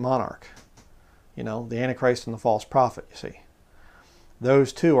the great monarch. You know, the Antichrist and the false prophet, you see.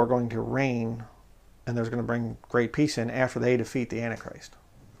 Those two are going to reign, and there's going to bring great peace in after they defeat the Antichrist.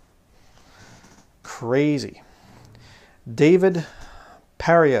 Crazy. David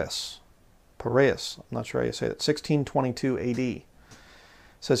Pareus, I'm not sure how you say that, 1622 AD,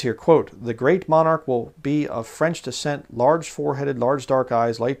 says here, quote, the great monarch will be of French descent, large foreheaded, large dark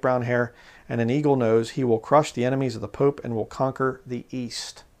eyes, light brown hair, and an eagle nose. He will crush the enemies of the Pope and will conquer the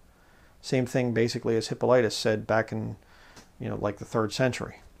East. Same thing basically as Hippolytus said back in, you know, like the 3rd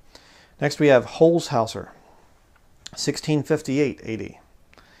century. Next we have Holshouser, 1658 AD.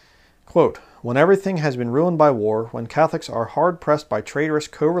 Quote, when everything has been ruined by war, when Catholics are hard pressed by traitorous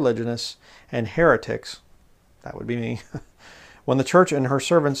co-religionists and heretics, that would be me, when the Church and her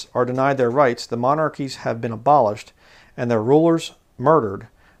servants are denied their rights, the monarchies have been abolished, and their rulers murdered,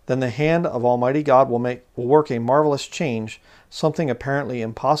 then the hand of Almighty God will work a marvelous change, something apparently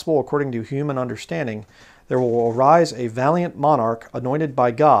impossible according to human understanding. There will arise a valiant monarch anointed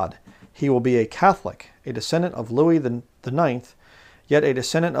by God. He will be a Catholic, a descendant of Louis the IX, yet a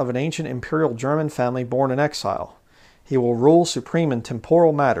descendant of an ancient imperial German family born in exile. He will rule supreme in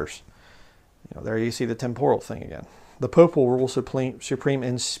temporal matters. You know, there you see the temporal thing again. The Pope will rule supreme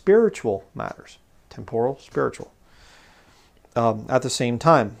in spiritual matters. Temporal, spiritual. At the same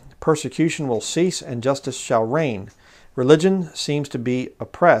time, persecution will cease and justice shall reign. Religion seems to be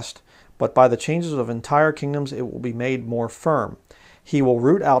oppressed, but by the changes of entire kingdoms it will be made more firm. He will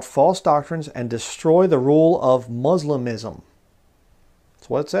root out false doctrines and destroy the rule of Muslimism. That's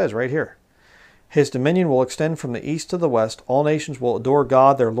what it says right here. His dominion will extend from the east to the west. All nations will adore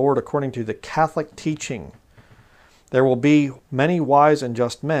God, their Lord, according to the Catholic teaching. There will be many wise and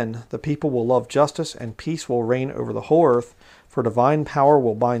just men. The people will love justice, and peace will reign over the whole earth. For divine power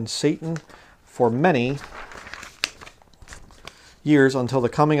will bind Satan for many years until the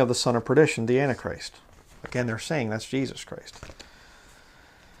coming of the son of perdition, the Antichrist. Again, they're saying that's Jesus Christ.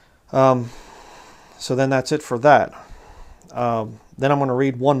 So then that's it for that. Then I'm going to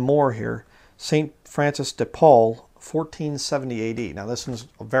read one more here. St. Francis de Paul, 1470 AD. Now this one's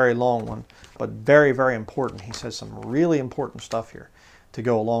a very long one, but very, very important. He says some really important stuff here to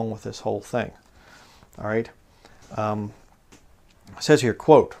go along with this whole thing. All right. It says here,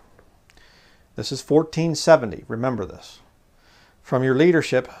 quote, this is 1470. Remember this. From your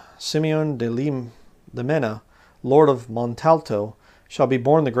leadership, Simeon de Mena, Lord of Montalto, shall be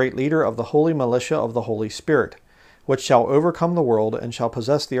born the great leader of the holy militia of the Holy Spirit, which shall overcome the world and shall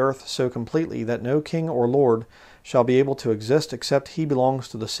possess the earth so completely that no king or lord shall be able to exist except he belongs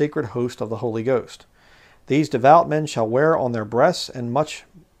to the sacred host of the Holy Ghost. These devout men shall wear on their breasts and much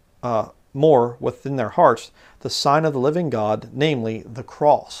more within their hearts the sign of the living God, namely the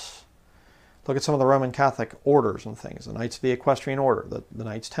cross. Look at some of the Roman Catholic orders and things. The Knights of the Equestrian Order, the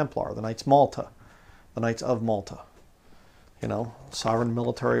Knights Templar, the Knights Malta, the Knights of Malta. You know, Sovereign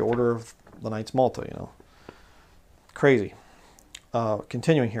Military Order of the Knights Malta, you know. Crazy.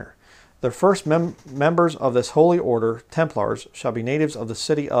 Continuing here. The first members of this holy order, Templars, shall be natives of the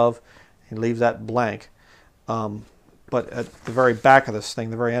city of, he leaves that blank, but at the very back of this thing,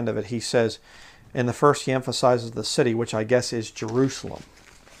 the very end of it, he says, in the first he emphasizes the city, which I guess is Jerusalem.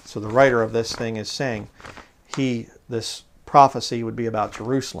 So the writer of this thing is saying this prophecy would be about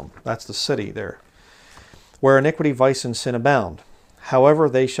Jerusalem. That's the city there. Where iniquity, vice, and sin abound. However,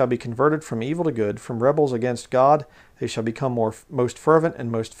 they shall be converted from evil to good, from rebels against God. They shall become most fervent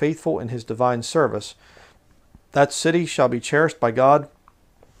and most faithful in his divine service. That city shall be cherished by God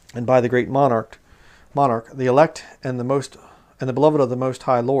and by the great monarch, the elect and the beloved of the Most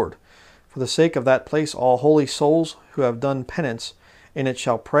High Lord. For the sake of that place, all holy souls who have done penance in it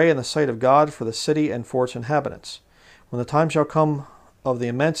shall pray in the sight of God for the city and for its inhabitants. When the time shall come of the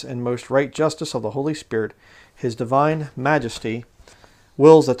immense and most right justice of the Holy Spirit, his divine majesty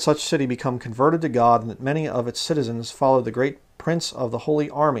wills that such city become converted to God and that many of its citizens follow the great prince of the holy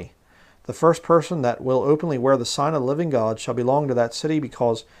army. The first person that will openly wear the sign of the living God shall belong to that city,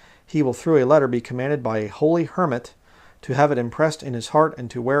 because he will through a letter be commanded by a holy hermit to have it impressed in his heart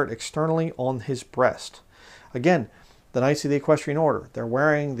and to wear it externally on his breast. Again, the Knights of the Equestrian Order, they're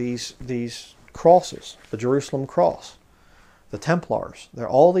wearing these crosses, the Jerusalem cross. The Templars,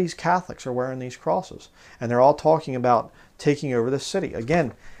 all these Catholics are wearing these crosses. And they're all talking about taking over the city.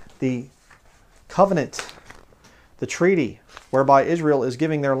 Again, the covenant, the treaty whereby Israel is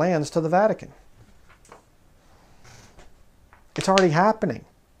giving their lands to the Vatican. It's already happening.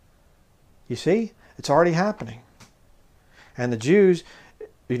 You see? It's already happening. And the Jews,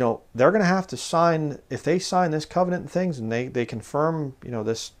 you know, they're going to have to sign, if they sign this covenant and things, and they confirm, you know,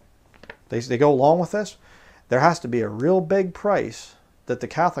 this, they go along with this, there has to be a real big price that the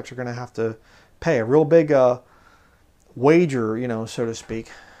Catholics are going to have to pay, a real big wager, you know, so to speak.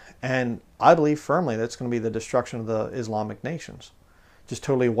 And I believe firmly that's going to be the destruction of the Islamic nations, just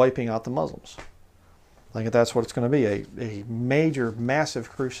totally wiping out the Muslims. I think that's what it's going to be, a major, massive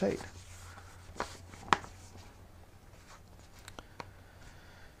crusade.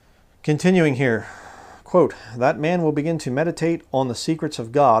 Continuing here, quote, that man will begin to meditate on the secrets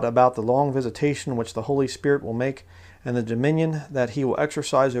of God, about the long visitation which the Holy Spirit will make, and the dominion that he will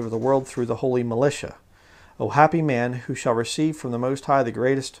exercise over the world through the holy militia. O happy man, who shall receive from the Most High the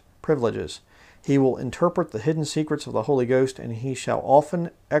greatest privileges. He will interpret the hidden secrets of the Holy Ghost, and he shall often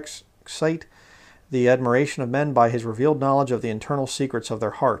excite the admiration of men by his revealed knowledge of the internal secrets of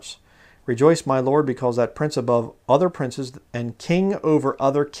their hearts. Rejoice, my Lord, because that prince above other princes and king over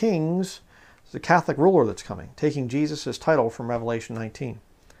other kings, the Catholic ruler that's coming, taking Jesus' title from Revelation 19,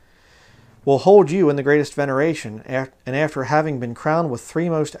 will hold you in the greatest veneration, and after having been crowned with 3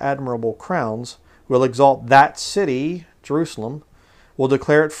 most admirable crowns, will exalt that city, Jerusalem, will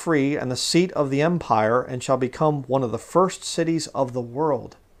declare it free and the seat of the empire, and shall become one of the first cities of the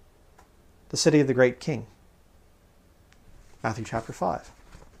world, the city of the great king. Matthew chapter 5.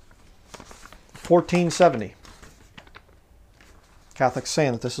 1470. Catholics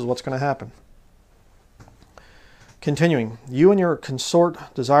saying that this is what's going to happen. Continuing, you and your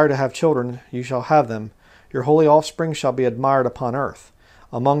consort desire to have children, you shall have them. Your holy offspring shall be admired upon earth.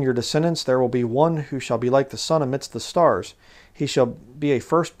 Among your descendants there will be one who shall be like the sun amidst the stars. He shall be a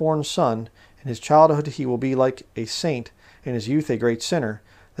firstborn son. In his childhood he will be like a saint, in his youth a great sinner.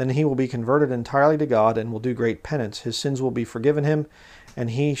 Then he will be converted entirely to God and will do great penance. His sins will be forgiven him,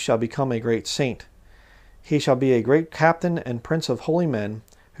 and he shall become a great saint. He shall be a great captain and prince of holy men,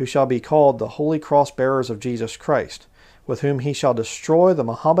 who shall be called the holy cross-bearers of Jesus Christ, with whom he shall destroy the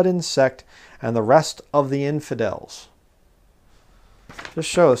Mohammedan sect and the rest of the infidels. Just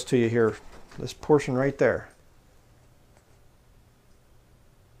show this to you here, this portion right there.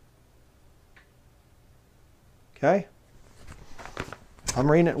 Okay? I'm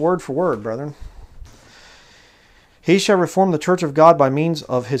reading it word for word, brethren. He shall reform the church of God by means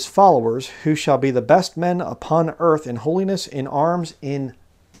of his followers, who shall be the best men upon earth in holiness, in arms, in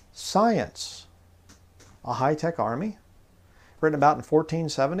science. A high-tech army, written about in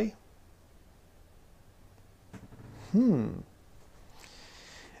 1470. And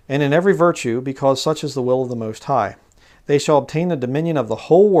in every virtue, because such is the will of the Most High. They shall obtain the dominion of the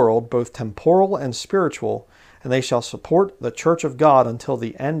whole world, both temporal and spiritual, and they shall support the church of God until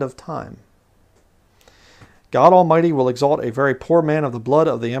the end of time. God Almighty will exalt a very poor man of the blood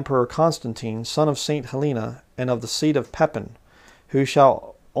of the Emperor Constantine, son of Saint Helena, and of the seed of Pepin, who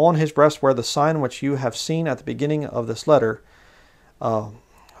shall on his breast wear the sign which you have seen at the beginning of this letter.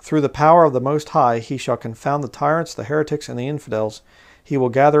 Through the power of the Most High, he shall confound the tyrants, the heretics, and the infidels. He will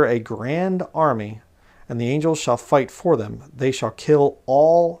gather a grand army, and the angels shall fight for them. They shall kill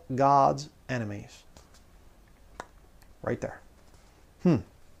all God's enemies. Right there.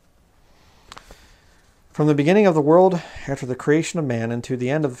 From the beginning of the world, after the creation of man, and to the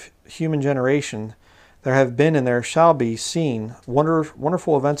end of human generation, there have been and there shall be seen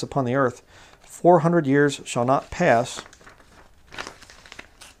wonderful events upon the earth. 400 years shall not pass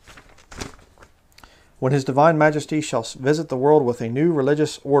when his divine majesty shall visit the world with a new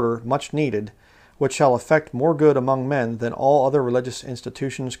religious order much needed, which shall effect more good among men than all other religious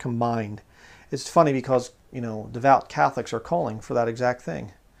institutions combined. It's funny because, devout Catholics are calling for that exact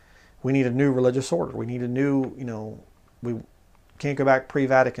thing. We need a new religious order. We need a new, we can't go back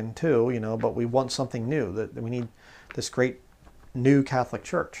pre-Vatican II, but we want something new. That we need this great new Catholic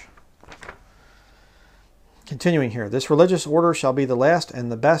Church. Continuing here, this religious order shall be the last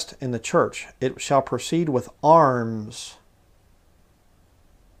and the best in the church. It shall proceed with arms.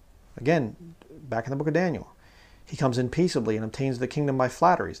 Again, back in the book of Daniel. He comes in peaceably and obtains the kingdom by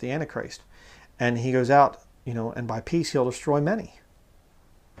flatteries, the Antichrist. And he goes out, and by peace he'll destroy many.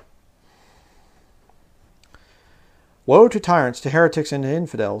 Woe to tyrants, to heretics, and to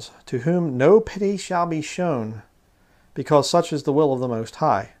infidels, to whom no pity shall be shown, because such is the will of the Most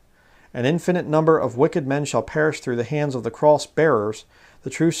High. An infinite number of wicked men shall perish through the hands of the cross-bearers, the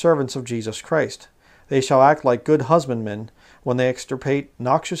true servants of Jesus Christ. They shall act like good husbandmen when they extirpate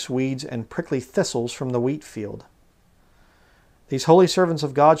noxious weeds and prickly thistles from the wheat field. These holy servants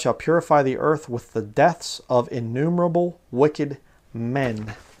of God shall purify the earth with the deaths of innumerable wicked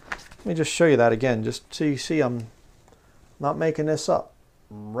men. Let me just show you that again, just so you see I'm not making this up.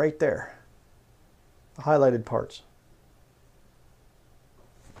 Right there. The highlighted parts.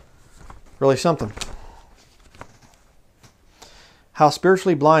 Really something. How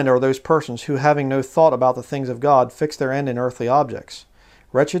spiritually blind are those persons who, having no thought about the things of God, fix their end in earthly objects.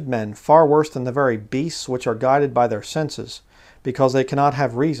 Wretched men, far worse than the very beasts which are guided by their senses, because they cannot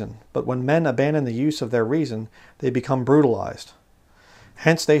have reason. But when men abandon the use of their reason, they become brutalized.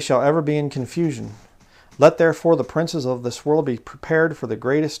 Hence they shall ever be in confusion. Let therefore the princes of this world be prepared for the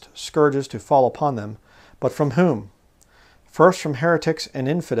greatest scourges to fall upon them. But from whom? First from heretics and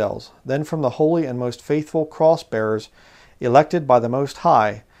infidels, then from the holy and most faithful cross-bearers, elected by the Most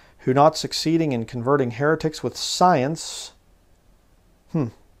High, who not succeeding in converting heretics with science,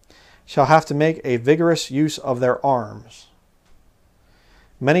 shall have to make a vigorous use of their arms.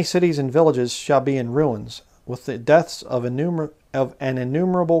 Many cities and villages shall be in ruins, with the deaths of an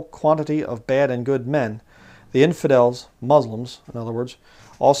innumerable quantity of bad and good men. The infidels, Muslims, in other words,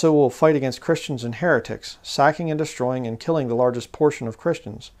 also will fight against Christians and heretics, sacking and destroying and killing the largest portion of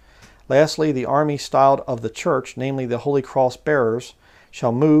Christians. Lastly, the army styled of the church, namely the Holy Cross bearers,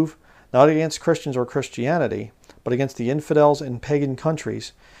 shall move, not against Christians or Christianity, but against the infidels in pagan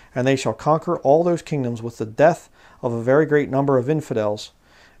countries, and they shall conquer all those kingdoms with the death of a very great number of infidels.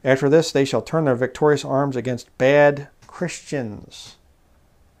 After this, they shall turn their victorious arms against bad Christians.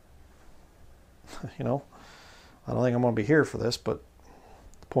 I don't think I'm going to be here for this, but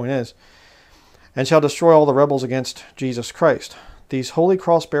the point is, and shall destroy all the rebels against Jesus Christ. These holy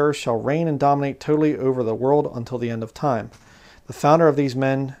cross bearers shall reign and dominate totally over the world until the end of time. The founder of these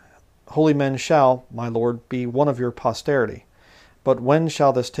men, holy men, shall, my Lord, be one of your posterity. But when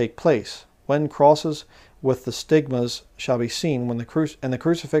shall this take place? When crosses with the stigmas shall be seen, when the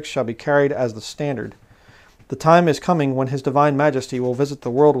crucifix shall be carried as the standard. The time is coming when His Divine Majesty will visit the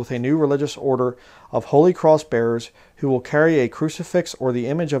world with a new religious order of holy cross bearers, who will carry a crucifix or the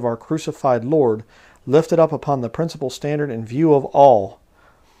image of our crucified Lord, lifted up upon the principal standard in view of all.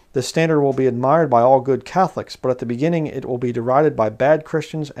 This standard will be admired by all good Catholics, but at the beginning it will be derided by bad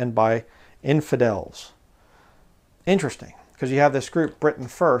Christians and by infidels. Interesting, because you have this group, Britain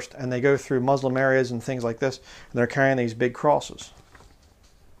First, and they go through Muslim areas and things like this, and they're carrying these big crosses.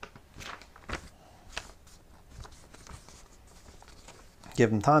 Give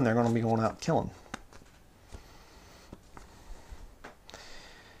them time, they're going to be going out killing.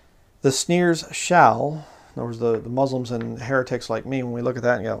 The sneers shall, in other words, the Muslims and heretics like me, when we look at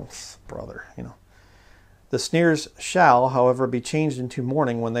that and go, brother, you know. The sneers shall, however, be changed into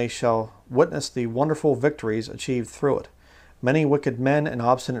mourning when they shall witness the wonderful victories achieved through it. Many wicked men and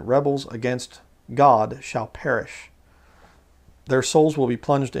obstinate rebels against God shall perish. Their souls will be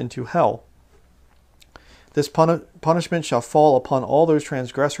plunged into hell. This punishment shall fall upon all those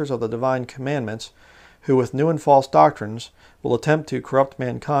transgressors of the divine commandments, who with new and false doctrines will attempt to corrupt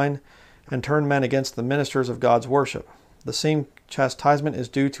mankind and turn men against the ministers of God's worship. The same chastisement is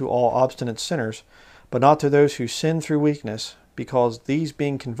due to all obstinate sinners, but not to those who sin through weakness, because these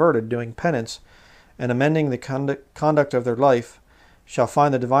being converted, doing penance, and amending the conduct of their life, shall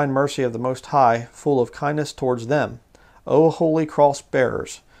find the divine mercy of the Most High full of kindness towards them. O holy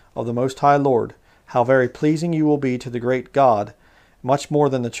cross-bearers of the Most High Lord, how very pleasing you will be to the great God, much more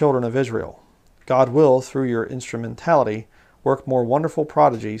than the children of Israel. God will, through your instrumentality, work more wonderful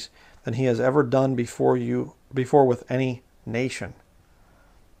prodigies than he has ever done before with any nation.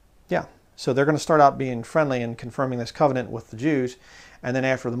 Yeah, so they're going to start out being friendly and confirming this covenant with the Jews, and then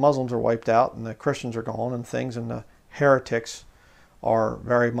after the Muslims are wiped out and the Christians are gone and things, and the heretics are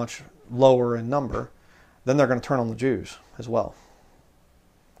very much lower in number, then they're going to turn on the Jews as well.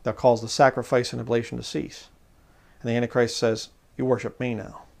 They'll cause the sacrifice and oblation to cease. And the Antichrist says, you worship me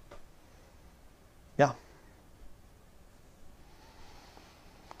now. Yeah.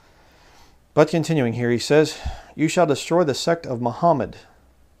 But continuing here, he says, you shall destroy the sect of Muhammad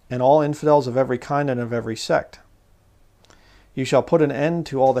and all infidels of every kind and of every sect. You shall put an end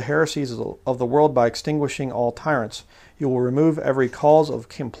to all the heresies of the world by extinguishing all tyrants. You will remove every cause of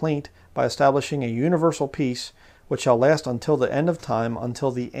complaint by establishing a universal peace which shall last until the end of time,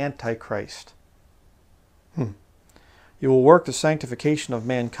 until the Antichrist. You will work the sanctification of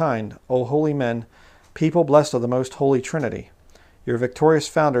mankind, O holy men, people blessed of the most holy Trinity. Your victorious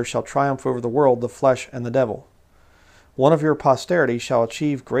founder shall triumph over the world, the flesh, and the devil. One of your posterity shall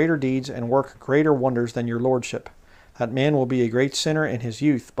achieve greater deeds and work greater wonders than your lordship. That man will be a great sinner in his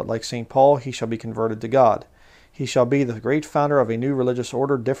youth, but like St. Paul, he shall be converted to God. He shall be the great founder of a new religious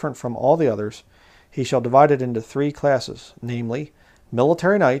order different from all the others. He shall divide it into 3 classes, namely,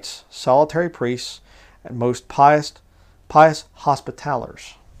 military knights, solitary priests, and most pious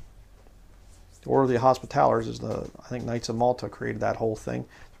hospitallers. The Order of the Hospitallers is I think Knights of Malta created that whole thing.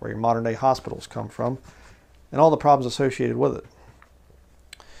 It's where your modern day hospitals come from, and all the problems associated with it.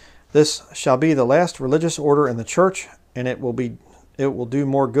 This shall be the last religious order in the church, and it will do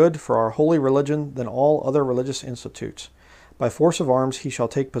more good for our holy religion than all other religious institutes. By force of arms he shall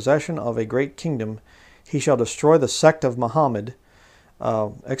take possession of a great kingdom. He shall destroy the sect of Muhammad,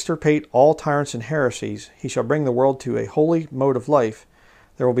 extirpate all tyrants and heresies. He shall bring the world to a holy mode of life.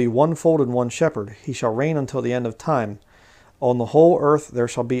 There will be one fold and one shepherd. He shall reign until the end of time. On the whole earth there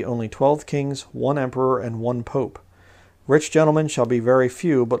shall be only 12 kings, 1 emperor, and 1 pope. Rich gentlemen shall be very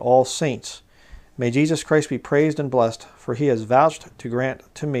few, but all saints. May Jesus Christ be praised and blessed, for he has vouched to grant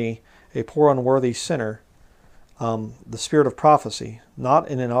to me, a poor unworthy sinner, the spirit of prophecy, not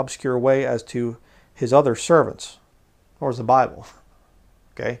in an obscure way as to his other servants, or as the Bible.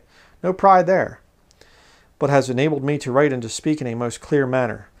 Okay? No pride there, but has enabled me to write and to speak in a most clear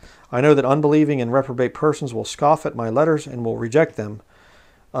manner. I know that unbelieving and reprobate persons will scoff at my letters and will reject them,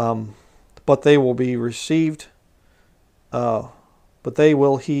 but they will be received. But they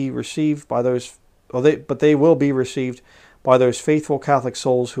will be received by those faithful Catholic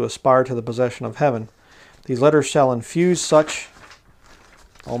souls who aspire to the possession of heaven. These letters shall infuse such,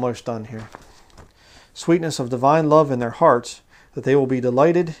 almost done here, sweetness of divine love in their hearts, that they will be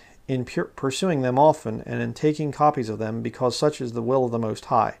delighted in pursuing them often and in taking copies of them, because such is the will of the Most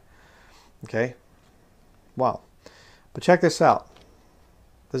High. Okay? Wow. But check this out.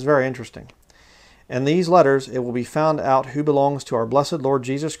 This is very interesting. In these letters it will be found out who belongs to our blessed Lord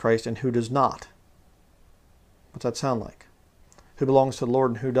Jesus Christ and who does not. What's that sound like? Who belongs to the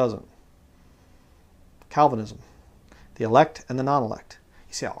Lord and who doesn't? Calvinism. The elect and the non-elect.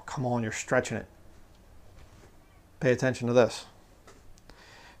 You say, oh, come on, you're stretching it. Pay attention to this.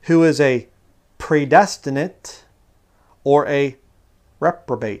 Who is a predestinate or a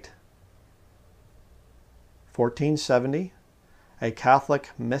reprobate? 1470, a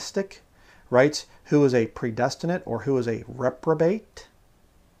Catholic mystic writes, who is a predestinate or who is a reprobate?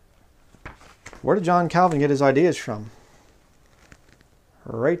 Where did John Calvin get his ideas from?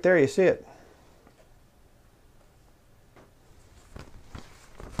 Right there, you see it.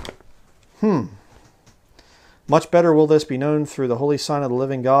 Much better will this be known through the holy sign of the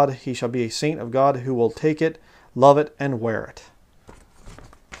living God. He shall be a saint of God who will take it, love it, and wear it.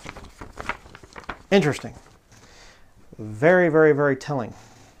 Interesting. Very, very, very telling.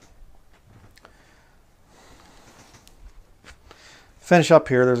 Finish up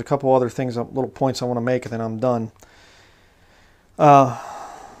here. There's a couple other things, little points I want to make, and then I'm done.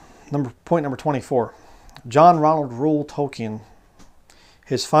 Point number 24. John Ronald Reuel Tolkien,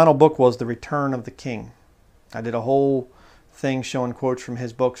 his final book was The Return of the King. I did a whole thing showing quotes from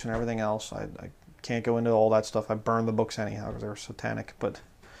his books and everything else. I can't go into all that stuff. I burned the books anyhow because they were satanic. But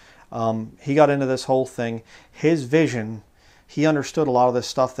he got into this whole thing. His vision, he understood a lot of this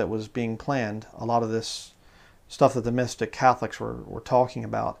stuff that was being planned, a lot of this stuff that the mystic Catholics were talking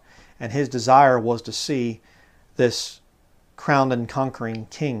about. And his desire was to see this crowned and conquering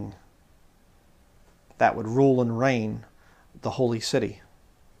king that would rule and reign the holy city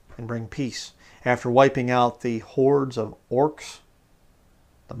and bring peace. After wiping out the hordes of orcs,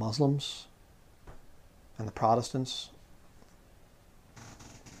 the Muslims, and the Protestants.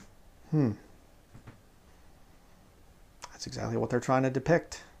 That's exactly what they're trying to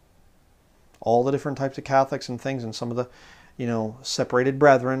depict. All the different types of Catholics and things, and some of the, separated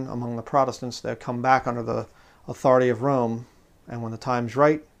brethren among the Protestants that come back under the authority of Rome. And when the time's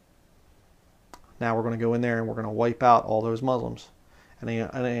right, now we're going to go in there and we're going to wipe out all those Muslims and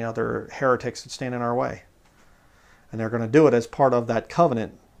any other heretics that stand in our way. And they're going to do it as part of that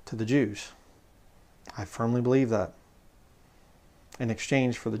covenant to the Jews. I firmly believe that. In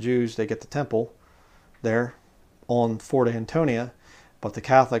exchange for the Jews, they get the temple there on Fort Antonia, but the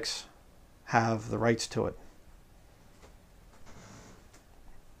Catholics have the rights to it.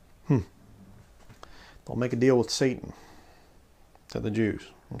 Don't make a deal with Satan to the Jews,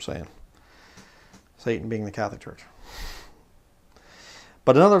 I'm saying. Satan being the Catholic Church.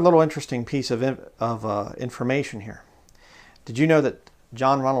 But another little interesting piece of information here. Did you know that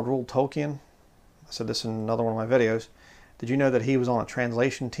John Ronald Reuel Tolkien, I said this in another one of my videos, did you know that he was on a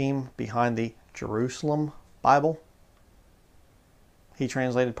translation team behind the Jerusalem Bible? He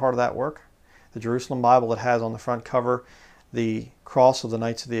translated part of that work. The Jerusalem Bible that has on the front cover the cross of the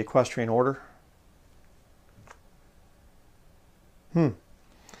Knights of the Equestrian Order.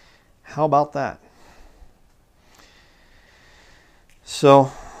 How about that?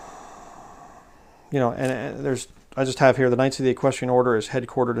 So, and I just have here, the Knights of the Equestrian Order is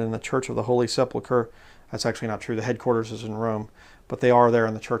headquartered in the Church of the Holy Sepulchre. That's actually not true. The headquarters is in Rome, but they are there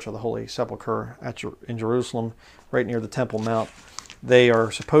in the Church of the Holy Sepulchre in Jerusalem, right near the Temple Mount. They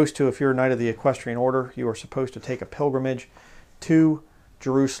are supposed to, if you're a Knight of the Equestrian Order, you are supposed to take a pilgrimage to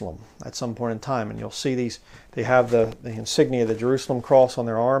Jerusalem at some point in time. And you'll see these, they have the insignia of the Jerusalem cross on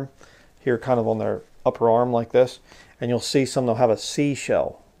their arm, here kind of on their upper arm like this. And you'll see some, they'll have a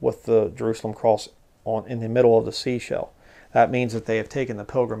seashell with the Jerusalem cross in the middle of the seashell. That means that they have taken the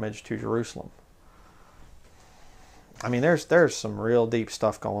pilgrimage to Jerusalem. I mean, there's some real deep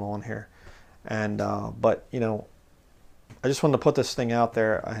stuff going on here. And, but, I just wanted to put this thing out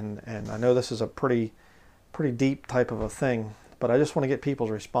there, and I know this is a pretty deep type of a thing, but I just want to get people's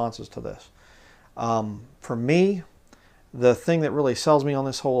responses to this. For me, the thing that really sells me on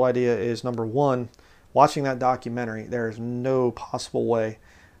this whole idea is, number one, watching that documentary, there is no possible way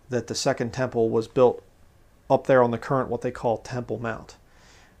that the Second Temple was built up there on the current, what they call Temple Mount.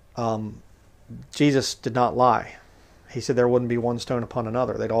 Jesus did not lie. He said there wouldn't be one stone upon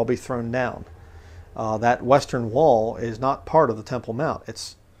another. They'd all be thrown down. That western wall is not part of the Temple Mount.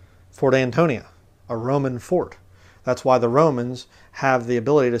 It's Fort Antonia, a Roman fort. That's why the Romans have the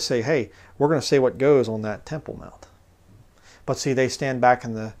ability to say, hey, we're going to say what goes on that Temple Mount. But see, they stand back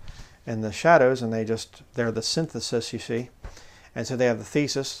in the shadows, and they're the synthesis, you see. And so they have the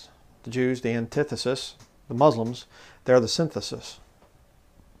thesis, the Jews, the antithesis, the Muslims, they're the synthesis.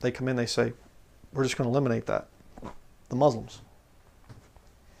 They come in, they say, we're just going to eliminate that. The Muslims.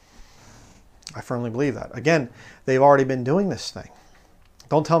 I firmly believe that. Again, they've already been doing this thing.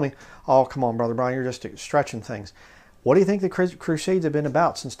 Don't tell me, oh, come on, Brother Brian, you're just stretching things. What do you think the Crusades have been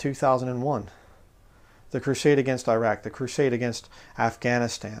about since 2001? The crusade against Iraq, the crusade against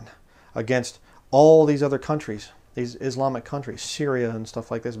Afghanistan, against all these other countries, these Islamic countries, Syria and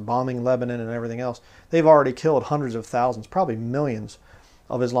stuff like this, bombing Lebanon and everything else. They've already killed hundreds of thousands, probably millions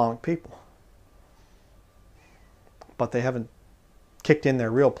of Islamic people. But they haven't kicked in their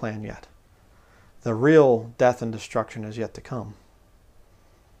real plan yet. The real death and destruction is yet to come.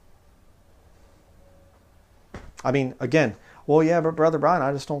 I mean, again, well, yeah, but Brother Brian,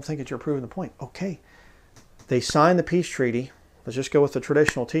 I just don't think that you're proving the point. Okay. They signed the peace treaty. Let's just go with the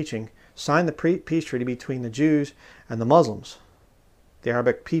traditional teaching. Signed the peace treaty between the Jews and the Muslims, the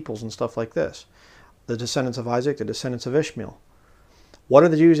Arabic peoples and stuff like this. The descendants of Isaac, the descendants of Ishmael. What are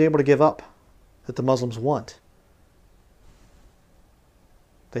the Jews able to give up that the Muslims want?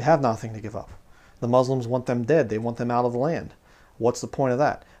 They have nothing to give up. The Muslims want them dead. They want them out of the land. What's the point of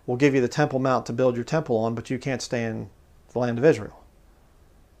that? We'll give you the Temple Mount to build your temple on, but you can't stay in the land of Israel.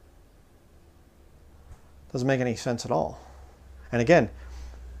 Doesn't make any sense at all. And again,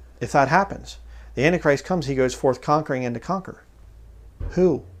 if that happens, the Antichrist comes, he goes forth conquering and to conquer.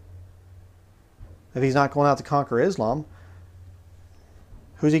 Who? If he's not going out to conquer Islam,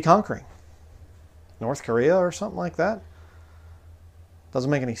 who's he conquering? North Korea or something like that?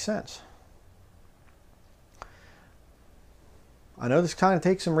 Doesn't make any sense. I know this kind of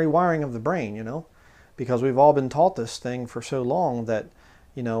takes some rewiring of the brain, you know, because we've all been taught this thing for so long that,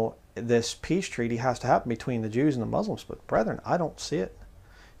 you know, this peace treaty has to happen between the Jews and the Muslims. But brethren, I don't see it.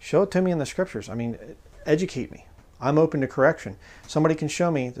 Show it to me in the scriptures. I mean, educate me. I'm open to correction. Somebody can show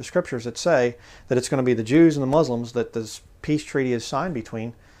me the scriptures that say that it's going to be the Jews and the Muslims that this peace treaty is signed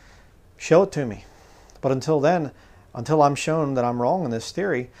between. Show it to me. But until then, until I'm shown that I'm wrong in this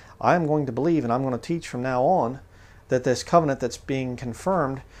theory, I'm going to believe and I'm going to teach from now on that this covenant that's being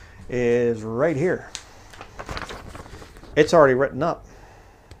confirmed is right here. It's already written up.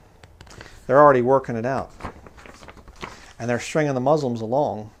 They're already working it out. And they're stringing the Muslims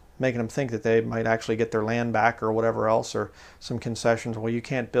along, making them think that they might actually get their land back or whatever else, or some concessions. Well, you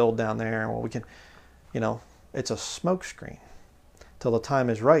can't build down there. Well, we can, you know, it's a smokescreen till the time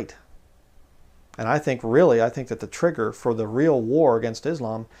is right. And I think that the trigger for the real war against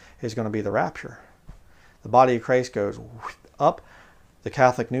Islam is going to be the rapture. The body of Christ goes up. The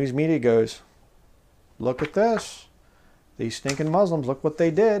Catholic news media goes, look at this. These stinking Muslims, look what they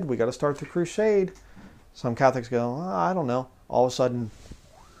did. We got to start the crusade. Some Catholics go, oh, I don't know. All of a sudden,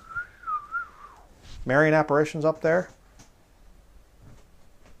 Marian apparitions up there.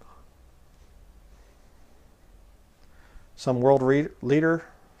 Some world leader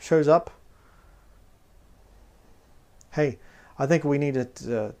shows up. Hey, I think we need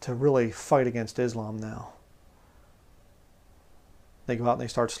to really fight against Islam now. They go out and they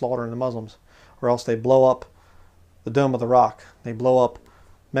start slaughtering the Muslims. Or else they blow up the Dome of the Rock. They blow up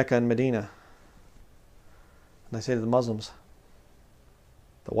Mecca and Medina. And they say to the Muslims,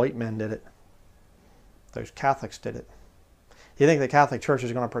 the white men did it. Those Catholics did it. You think the Catholic Church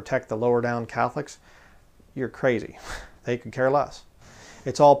is going to protect the lower down Catholics? You're crazy. They could care less.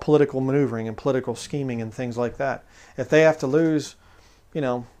 It's all political maneuvering and political scheming and things like that. If they have to lose, you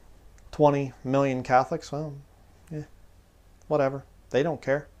know, 20 million Catholics, well, yeah, whatever. They don't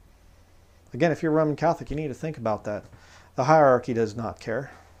care. Again, if you're Roman Catholic, you need to think about that. The hierarchy does not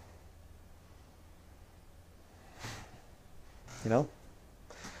care. You know?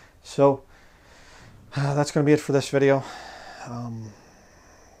 So, that's going to be it for this video. A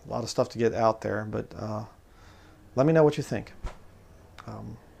lot of stuff to get out there, but let me know what you think.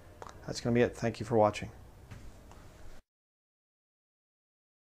 That's going to be it. Thank you for watching.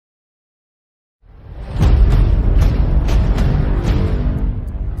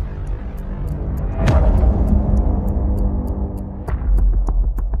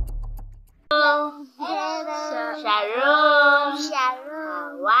 Shalom.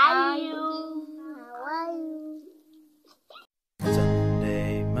 How are you?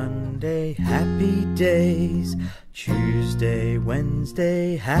 Sunday, Monday, happy days. Tuesday,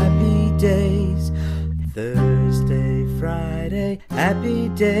 Wednesday, happy days. Thursday, Friday, happy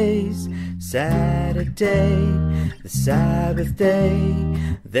days. Saturday, the Sabbath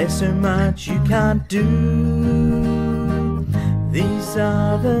day. There's so much you can't do. These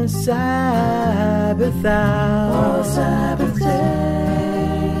are the Sabbath hours. Oh, Sabbath day.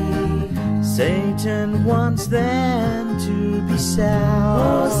 Satan wants them to be sad.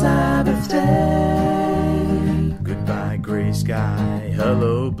 Oh, Sabbath day. Goodbye, gray sky.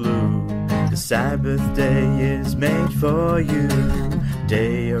 Hello, blue. The Sabbath day is made for you.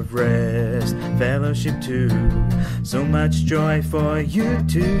 Day of rest, fellowship too. So much joy for you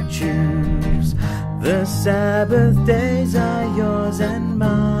to choose. The Sabbath days are yours and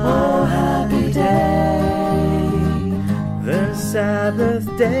mine. Oh, happy day. The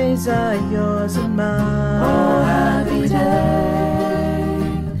Sabbath days are yours and mine. Oh, happy day.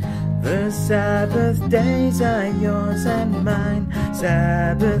 The Sabbath days are yours and mine.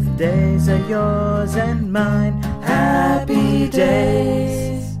 Sabbath days are yours and mine. Happy days.